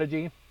this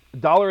strategy,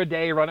 $1 a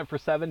day, run it for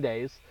 7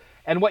 days.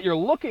 And what you're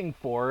looking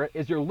for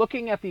is you're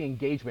looking at the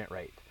engagement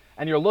rate.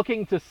 And you're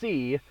looking to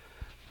see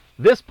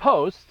this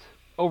post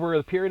over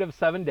a period of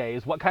 7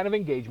 days, what kind of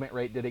engagement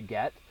rate did it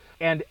get?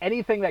 And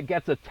anything that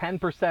gets a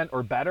 10%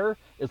 or better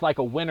is like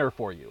a winner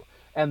for you.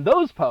 And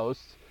those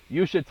posts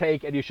you should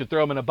take and you should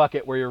throw them in a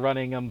bucket where you're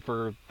running them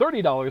for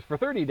 $30 for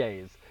 30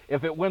 days.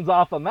 If it wins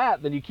off on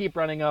that, then you keep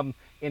running them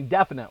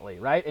indefinitely,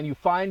 right? And you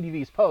find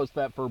these posts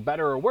that, for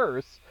better or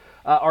worse,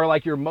 are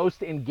like your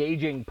most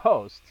engaging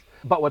posts.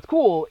 But what's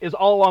cool is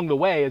all along the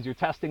way, as you're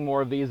testing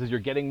more of these, as you're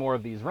getting more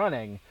of these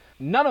running,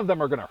 none of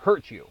them are going to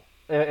hurt you,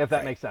 if that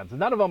Right. makes sense.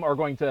 None of them are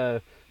going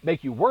to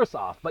make you worse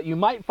off, but you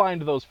might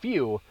find those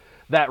few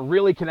that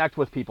really connect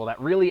with people, that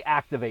really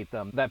activate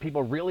them, that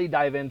people really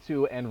dive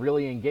into and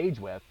really engage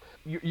with.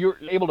 You're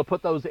able to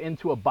put those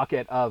into a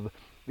bucket of,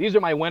 these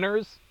are my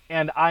winners,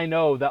 and I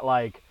know that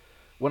like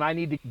when I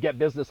need to get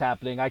business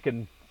happening, I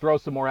can throw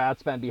some more ad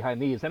spend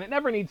behind these. And it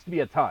never needs to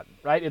be a ton,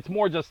 right? It's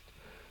more just,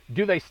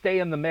 do they stay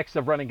in the mix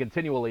of running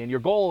continually? And your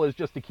goal is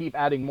just to keep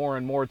adding more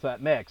and more to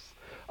that mix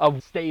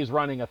of stays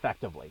running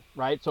effectively,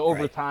 right? So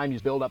over Right. time, you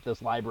build up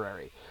this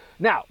library.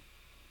 Now,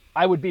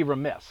 I would be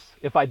remiss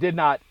if I did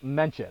not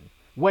mention,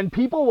 when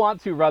people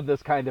want to run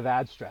this kind of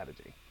ad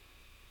strategy,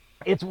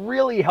 it's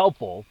really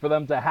helpful for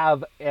them to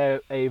have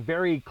a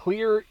very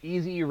clear,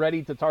 easy,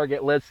 ready to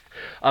target list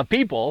of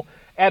people.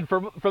 And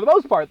for the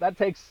most part, that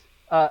takes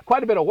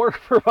quite a bit of work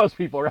for most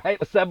people, right?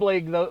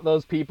 Assembling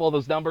those people,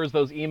 those numbers,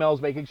 those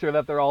emails, making sure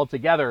that they're all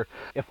together.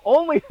 If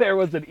only there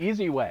was an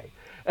easy way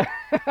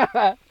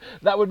that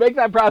would make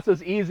that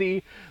process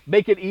easy,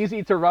 make it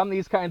easy to run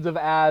these kinds of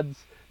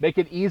ads, make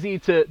it easy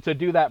to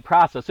do that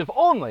process. If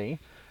only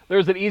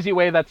there's an easy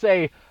way that,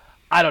 say,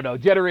 I don't know,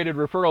 generated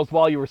referrals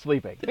while you were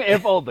sleeping,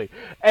 if only.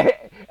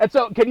 And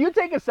so can you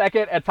take a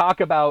second and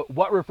talk about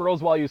what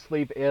referrals while you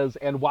sleep is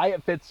and why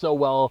it fits so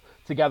well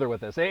together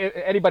with this?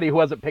 Anybody who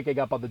wasn't picking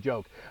up on the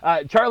joke,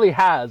 Charlie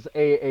has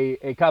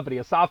a company,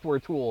 a software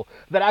tool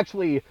that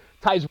actually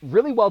ties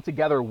really well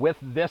together with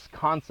this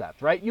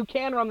concept, right? You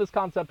can run this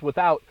concept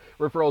without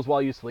referrals while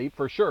you sleep,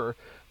 for sure,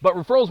 but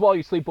referrals while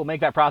you sleep will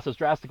make that process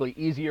drastically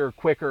easier,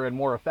 quicker, and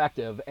more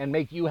effective, and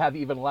make you have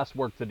even less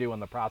work to do in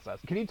the process.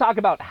 Can you talk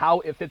about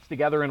how it fits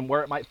together and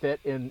where it might fit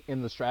in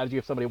the strategy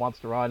if somebody wants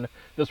to run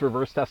this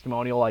reverse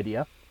testimonial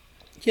idea?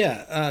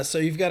 Yeah, so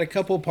you've got a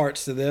couple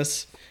parts to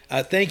this.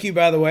 Thank you,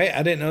 by the way.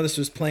 I didn't know this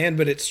was planned,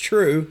 but it's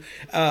true.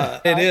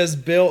 It is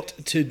built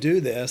to do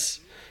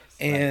this.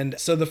 And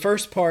so the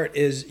first part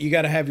is you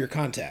got to have your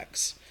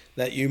contacts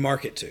that you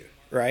market to,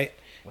 right?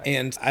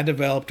 And I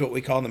developed what we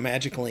call the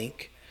magic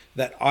link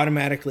that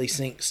automatically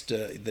syncs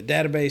to the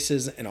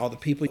databases and all the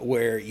people,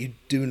 where you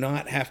do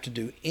not have to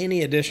do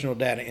any additional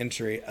data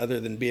entry other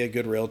than be a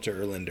good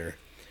realtor or lender.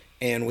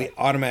 And we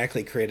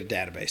automatically create a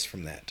database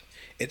from that.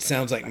 It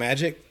sounds like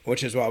magic,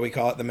 which is why we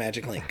call it the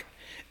magic link.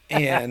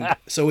 And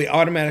so we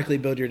automatically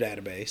build your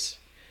database.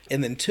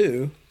 And then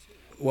two,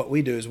 what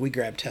we do is we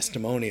grab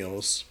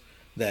testimonials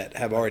that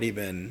have already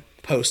been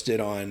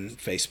posted on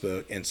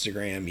Facebook,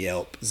 Instagram,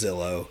 Yelp,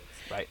 Zillow.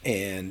 Right.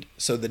 And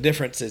so the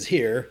difference is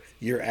here,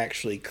 you're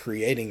actually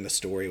creating the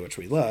story, which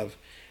we love,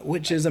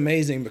 which is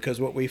amazing because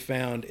what we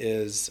found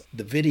is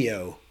the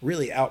video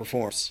really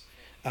outperforms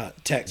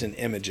text and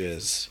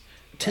images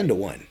 10 to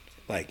 1.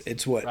 Like,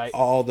 it's what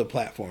all the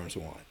platforms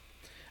want.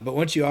 But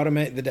once you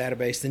automate the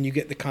database, then you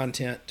get the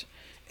content.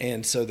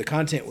 And so the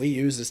content we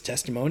use is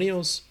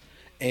testimonials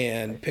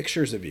and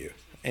pictures of you.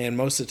 And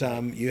most of the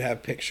time you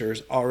have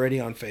pictures already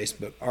on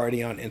Facebook,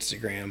 already on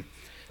Instagram,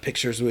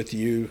 pictures with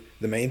you.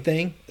 The main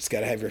thing, it's got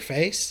to have your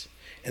face.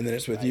 And then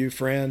it's with you,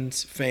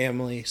 friends,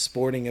 family,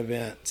 sporting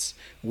events,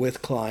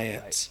 with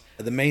clients.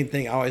 The main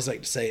thing I always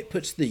like to say, it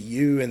puts the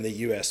you in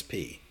the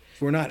USP.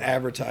 We're not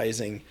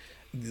advertising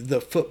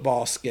the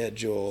football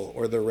schedule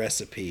or the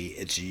recipe.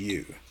 It's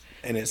you.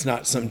 And it's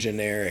not some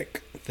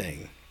generic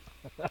thing.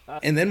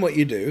 And then what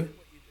you do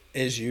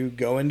is you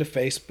go into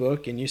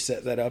Facebook and you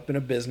set that up in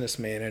a business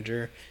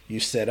manager. You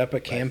set up a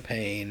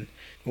campaign.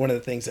 One of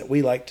the things that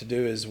we like to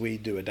do is we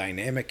do a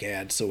dynamic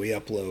ad. So we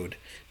upload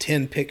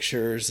 10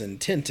 pictures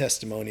and 10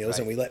 testimonials,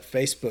 and we let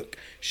Facebook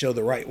show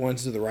the right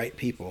ones to the right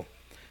people.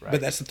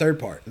 But that's the third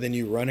part. Then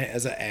you run it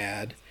as an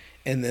ad.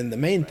 And then the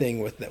main thing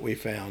with that we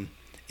found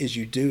is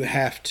you do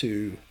have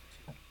to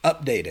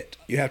update it.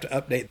 You have to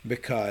update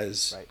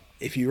because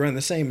if you run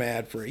the same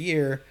ad for a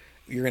year,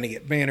 you're going to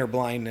get banner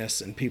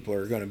blindness, and people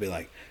are going to be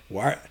like,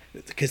 why?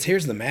 Because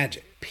here's the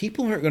magic.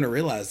 People aren't going to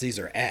realize these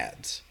are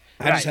ads.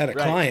 I just had a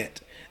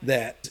client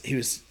that he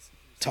was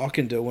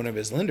talking to one of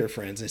his lender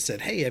friends and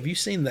said, hey, have you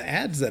seen the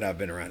ads that I've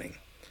been running?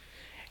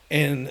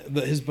 And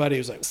his buddy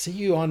was like, see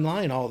you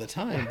online all the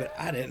time, but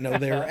I didn't know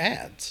they were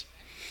ads.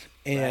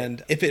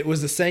 And if it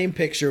was the same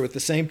picture with the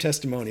same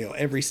testimonial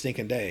every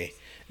stinking day,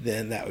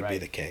 then that would be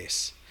the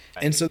case.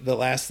 And so the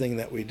last thing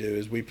that we do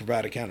is we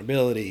provide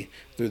accountability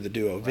through the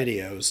Duo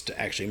videos to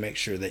actually make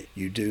sure that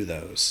you do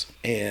those.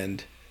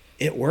 And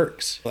it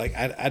works. Like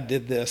I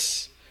did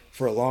this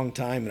for a long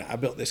time, and I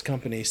built this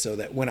company so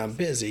that when I'm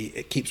busy,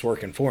 it keeps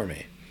working for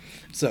me.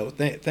 So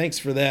thanks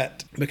for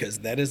that, because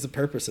that is the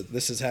purpose of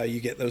this. Is how you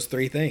get those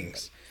three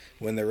things.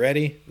 When they're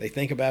ready, they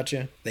think about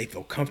you. They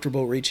feel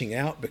comfortable reaching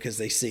out because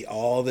they see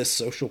all this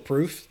social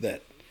proof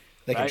that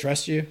they can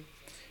trust you.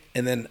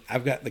 And then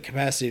I've got the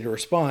capacity to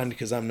respond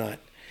because I'm not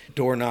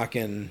door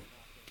knocking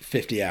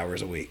 50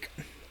 hours a week.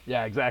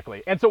 Yeah,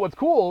 exactly. And so what's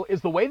cool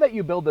is the way that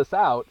you build this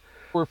out,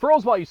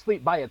 referrals while you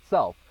sleep by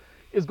itself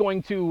is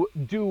going to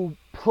do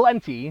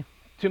plenty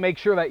to make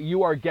sure that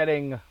you are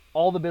getting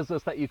all the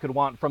business that you could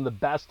want from the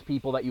best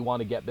people that you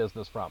want to get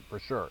business from, for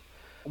sure.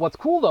 What's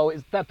cool though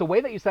is that the way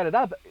that you set it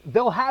up,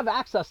 they'll have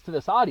access to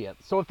this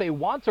audience. So if they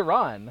want to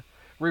run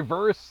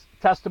reverse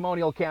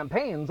testimonial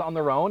campaigns on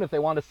their own, if they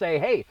want to say,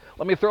 hey,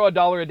 let me throw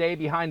 $1 a day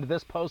behind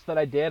this post that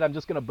I did, I'm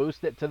just going to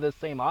boost it to this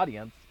same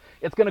audience,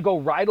 it's going to go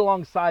right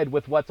alongside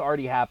with what's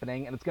already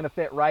happening, and it's going to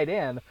fit right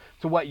in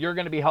to what you're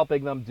going to be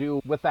helping them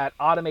do with that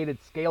automated,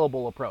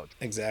 scalable approach.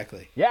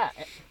 Exactly. Yeah.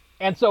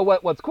 And so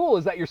what's cool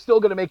is that you're still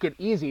going to make it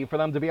easy for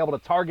them to be able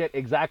to target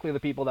exactly the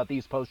people that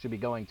these posts should be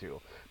going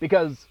to.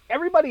 Because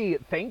everybody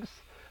thinks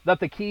that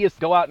the key is to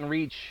go out and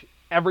reach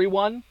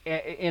everyone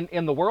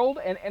in the world,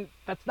 and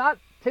that's not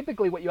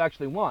typically what you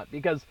actually want,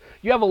 because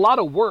you have a lot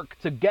of work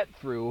to get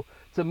through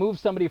to move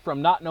somebody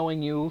from not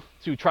knowing you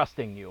to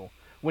trusting you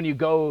when you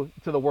go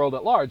to the world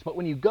at large. But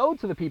when you go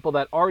to the people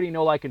that already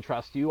know, like, and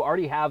trust you,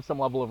 already have some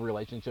level of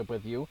relationship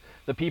with you,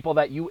 the people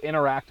that you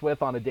interact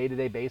with on a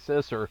day-to-day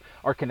basis or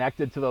are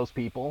connected to those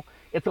people,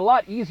 it's a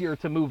lot easier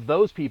to move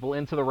those people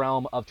into the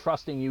realm of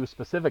trusting you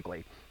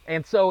specifically.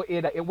 And so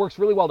it works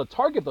really well to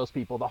target those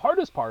people. The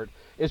hardest part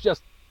is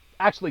just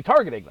actually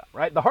targeting them,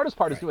 right? The hardest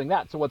part is doing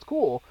that. So what's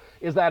cool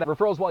is that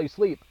Referrals While You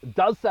Sleep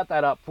does set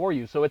that up for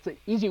you. So it's an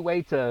easy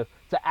way to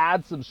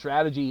add some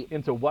strategy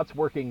into what's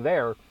working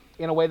there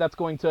in a way that's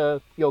going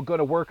to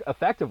work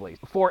effectively.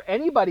 For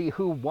anybody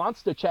who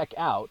wants to check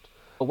out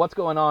what's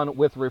going on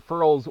with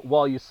Referrals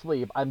While You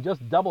Sleep, I'm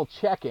just double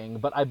checking,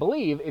 but I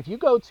believe if you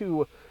go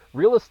to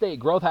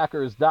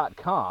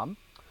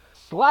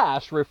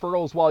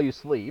realestategrowthhackers.com/referrals while you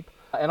sleep,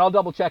 and I'll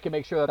double check and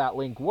make sure that that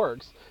link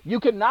works, you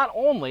can not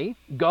only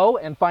go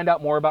and find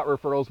out more about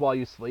Referrals While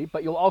You Sleep,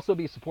 but you'll also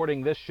be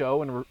supporting this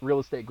show and Real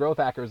Estate Growth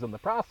Hackers in the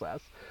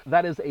process.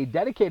 That is a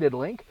dedicated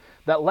link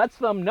that lets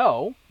them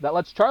know, that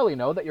lets Charlie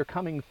know that you're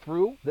coming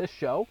through this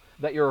show,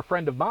 that you're a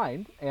friend of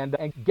mine, and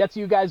gets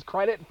you guys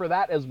credit for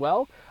that as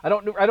well. I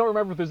don't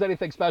remember if there's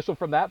anything special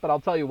from that, but I'll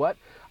tell you what,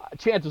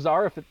 chances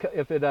are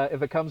if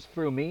it comes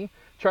through me,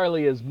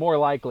 Charlie is more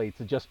likely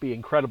to just be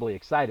incredibly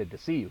excited to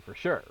see you for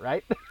sure,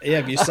 right? Yeah,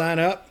 if you sign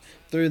up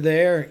through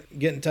there,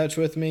 get in touch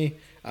with me.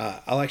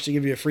 I'll actually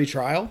give you a free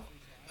trial,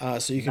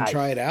 so you can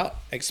try it out,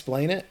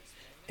 explain it,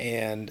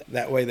 and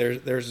that way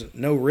there's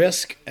no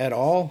risk at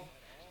all,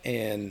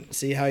 and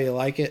see how you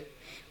like it.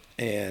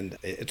 And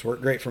it's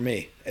worked great for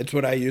me. It's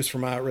what I use for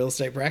my real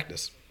estate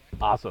practice.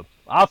 Awesome.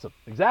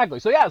 Exactly.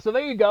 So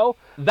there you go.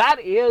 That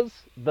is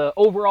the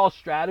overall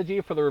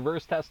strategy for the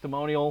reverse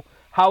testimonial,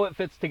 how it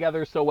fits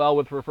together so well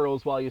with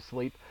Referrals While You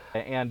Sleep,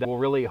 and will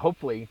really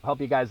hopefully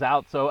help you guys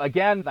out. So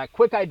again, that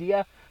quick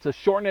idea to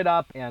shorten it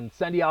up and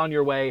send you on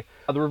your way.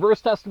 The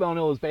reverse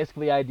testimonial is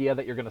basically the idea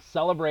that you're going to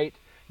celebrate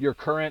your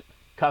current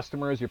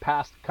customers, your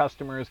past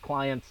customers,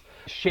 clients,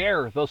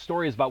 share those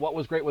stories about what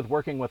was great with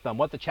working with them,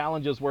 what the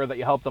challenges were that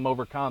you helped them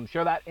overcome,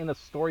 share that in a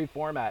story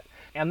format.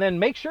 And then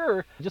make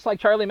sure, just like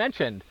Charlie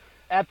mentioned,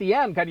 at the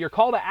end, kind of your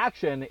call to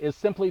action is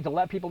simply to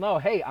let people know,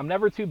 hey, I'm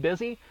never too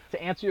busy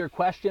to answer your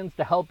questions,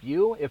 to help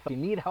you. If you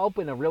need help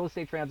in a real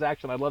estate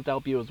transaction, I'd love to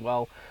help you as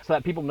well, so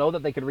that people know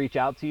that they can reach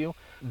out to you.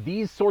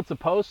 These sorts of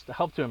posts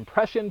help to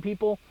impression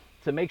people,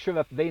 to make sure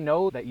that they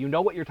know that you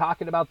know what you're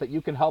talking about, that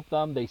you can help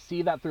them. They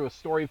see that through a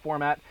story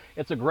format.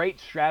 It's a great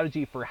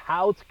strategy for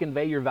how to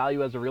convey your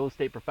value as a real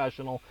estate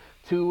professional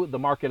to the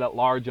market at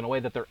large in a way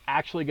that they're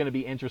actually going to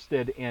be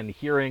interested in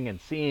hearing and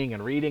seeing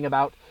and reading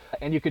about.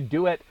 And you could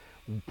do it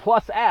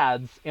plus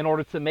ads in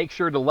order to make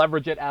sure to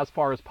leverage it as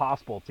far as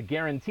possible, to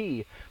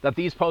guarantee that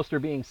these posts are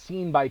being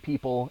seen by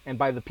people, and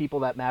by the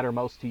people that matter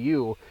most to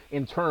you,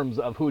 in terms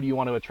of who do you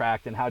want to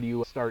attract and how do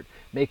you start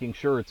making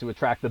sure to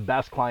attract the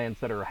best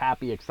clients that are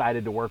happy,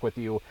 excited to work with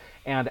you.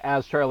 And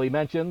as Charlie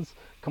mentions,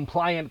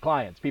 compliant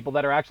clients, people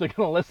that are actually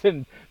going to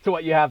listen to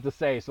what you have to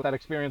say, so that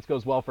experience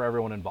goes well for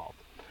everyone involved.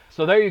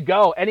 So there you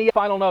go. Any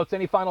final notes,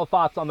 any final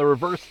thoughts on the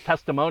reverse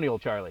testimonial,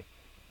 Charlie?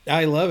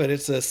 I love it.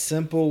 It's a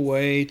simple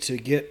way to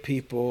get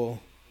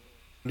people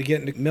to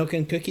get into milk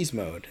and cookies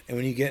mode. And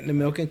when you get into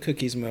milk and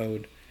cookies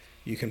mode,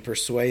 you can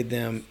persuade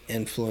them,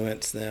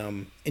 influence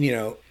them. And,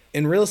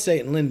 in real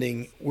estate and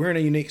lending, we're in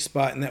a unique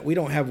spot in that we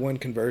don't have one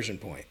conversion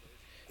point.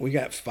 We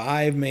got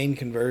 5 main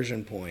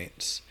conversion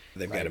points.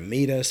 They've got to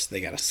meet us.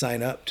 They got to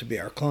sign up to be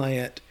our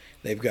client.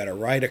 They've got to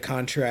write a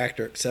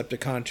contract or accept a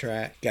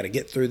contract. Got to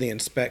get through the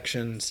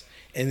inspections.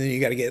 And then you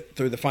got to get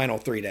through the final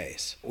 3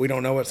 days. We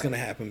don't know what's going to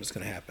happen. It's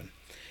going to happen.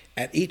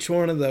 At each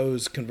one of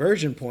those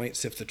conversion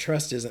points, if the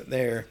trust isn't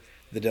there,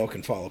 the deal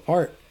can fall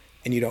apart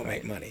and you don't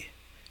make money.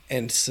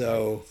 And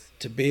so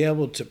to be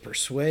able to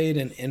persuade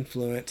and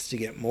influence to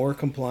get more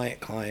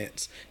compliant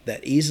clients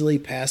that easily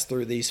pass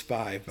through these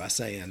 5 by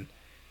saying,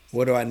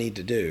 what do I need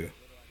to do,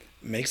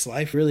 makes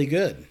life really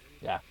good.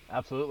 Yeah,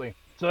 absolutely.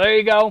 So there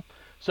you go.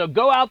 So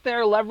go out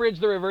there, leverage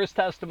the reverse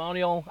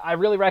testimonial. I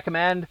really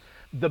recommend.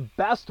 The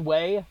best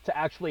way to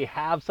actually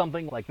have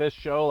something like this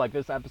show, like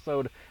this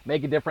episode,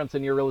 make a difference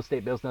in your real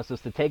estate business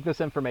is to take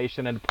this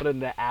information and put it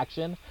into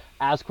action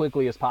as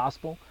quickly as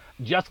possible.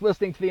 Just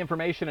listening to the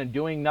information and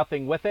doing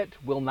nothing with it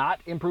will not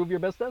improve your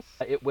business.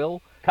 It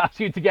will cause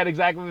you to get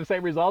exactly the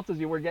same results as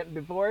you were getting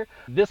before.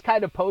 This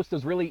kind of post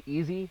is really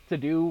easy to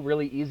do,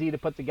 really easy to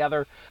put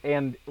together,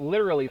 and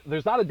literally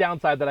there's not a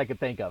downside that I could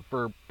think of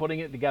for putting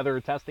it together,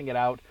 testing it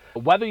out.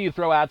 Whether you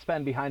throw ad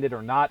spend behind it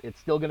or not, it's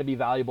still going to be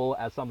valuable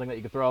as something that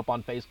you can throw up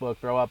on Facebook,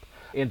 throw up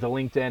into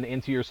LinkedIn,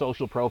 into your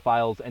social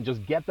profiles, and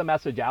just get the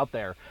message out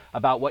there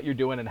about what you're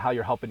doing and how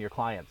you're helping your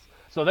clients.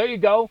 So there you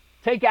go.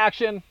 Take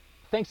action.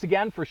 Thanks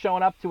again for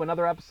showing up to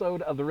another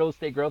episode of the Real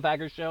Estate Growth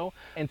Hackers Show.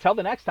 Until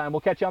the next time,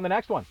 we'll catch you on the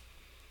next one.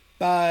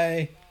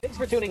 Bye. Thanks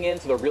for tuning in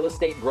to the Real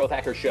Estate Growth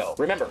Hacker Show.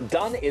 Remember,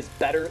 done is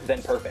better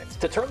than perfect.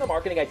 To turn the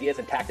marketing ideas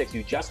and tactics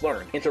you just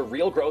learned into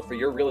real growth for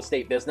your real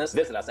estate business,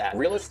 visit us at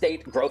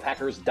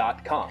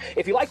realestategrowthhackers.com.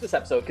 If you like this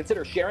episode,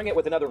 consider sharing it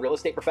with another real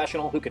estate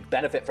professional who could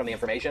benefit from the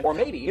information. Or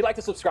maybe you'd like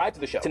to subscribe to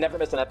the show to never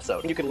miss an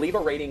episode. And you can leave a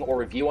rating or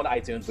review on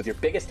iTunes with your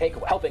biggest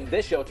takeaway, helping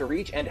this show to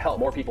reach and help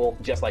more people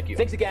just like you.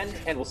 Thanks again,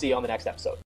 and we'll see you on the next episode.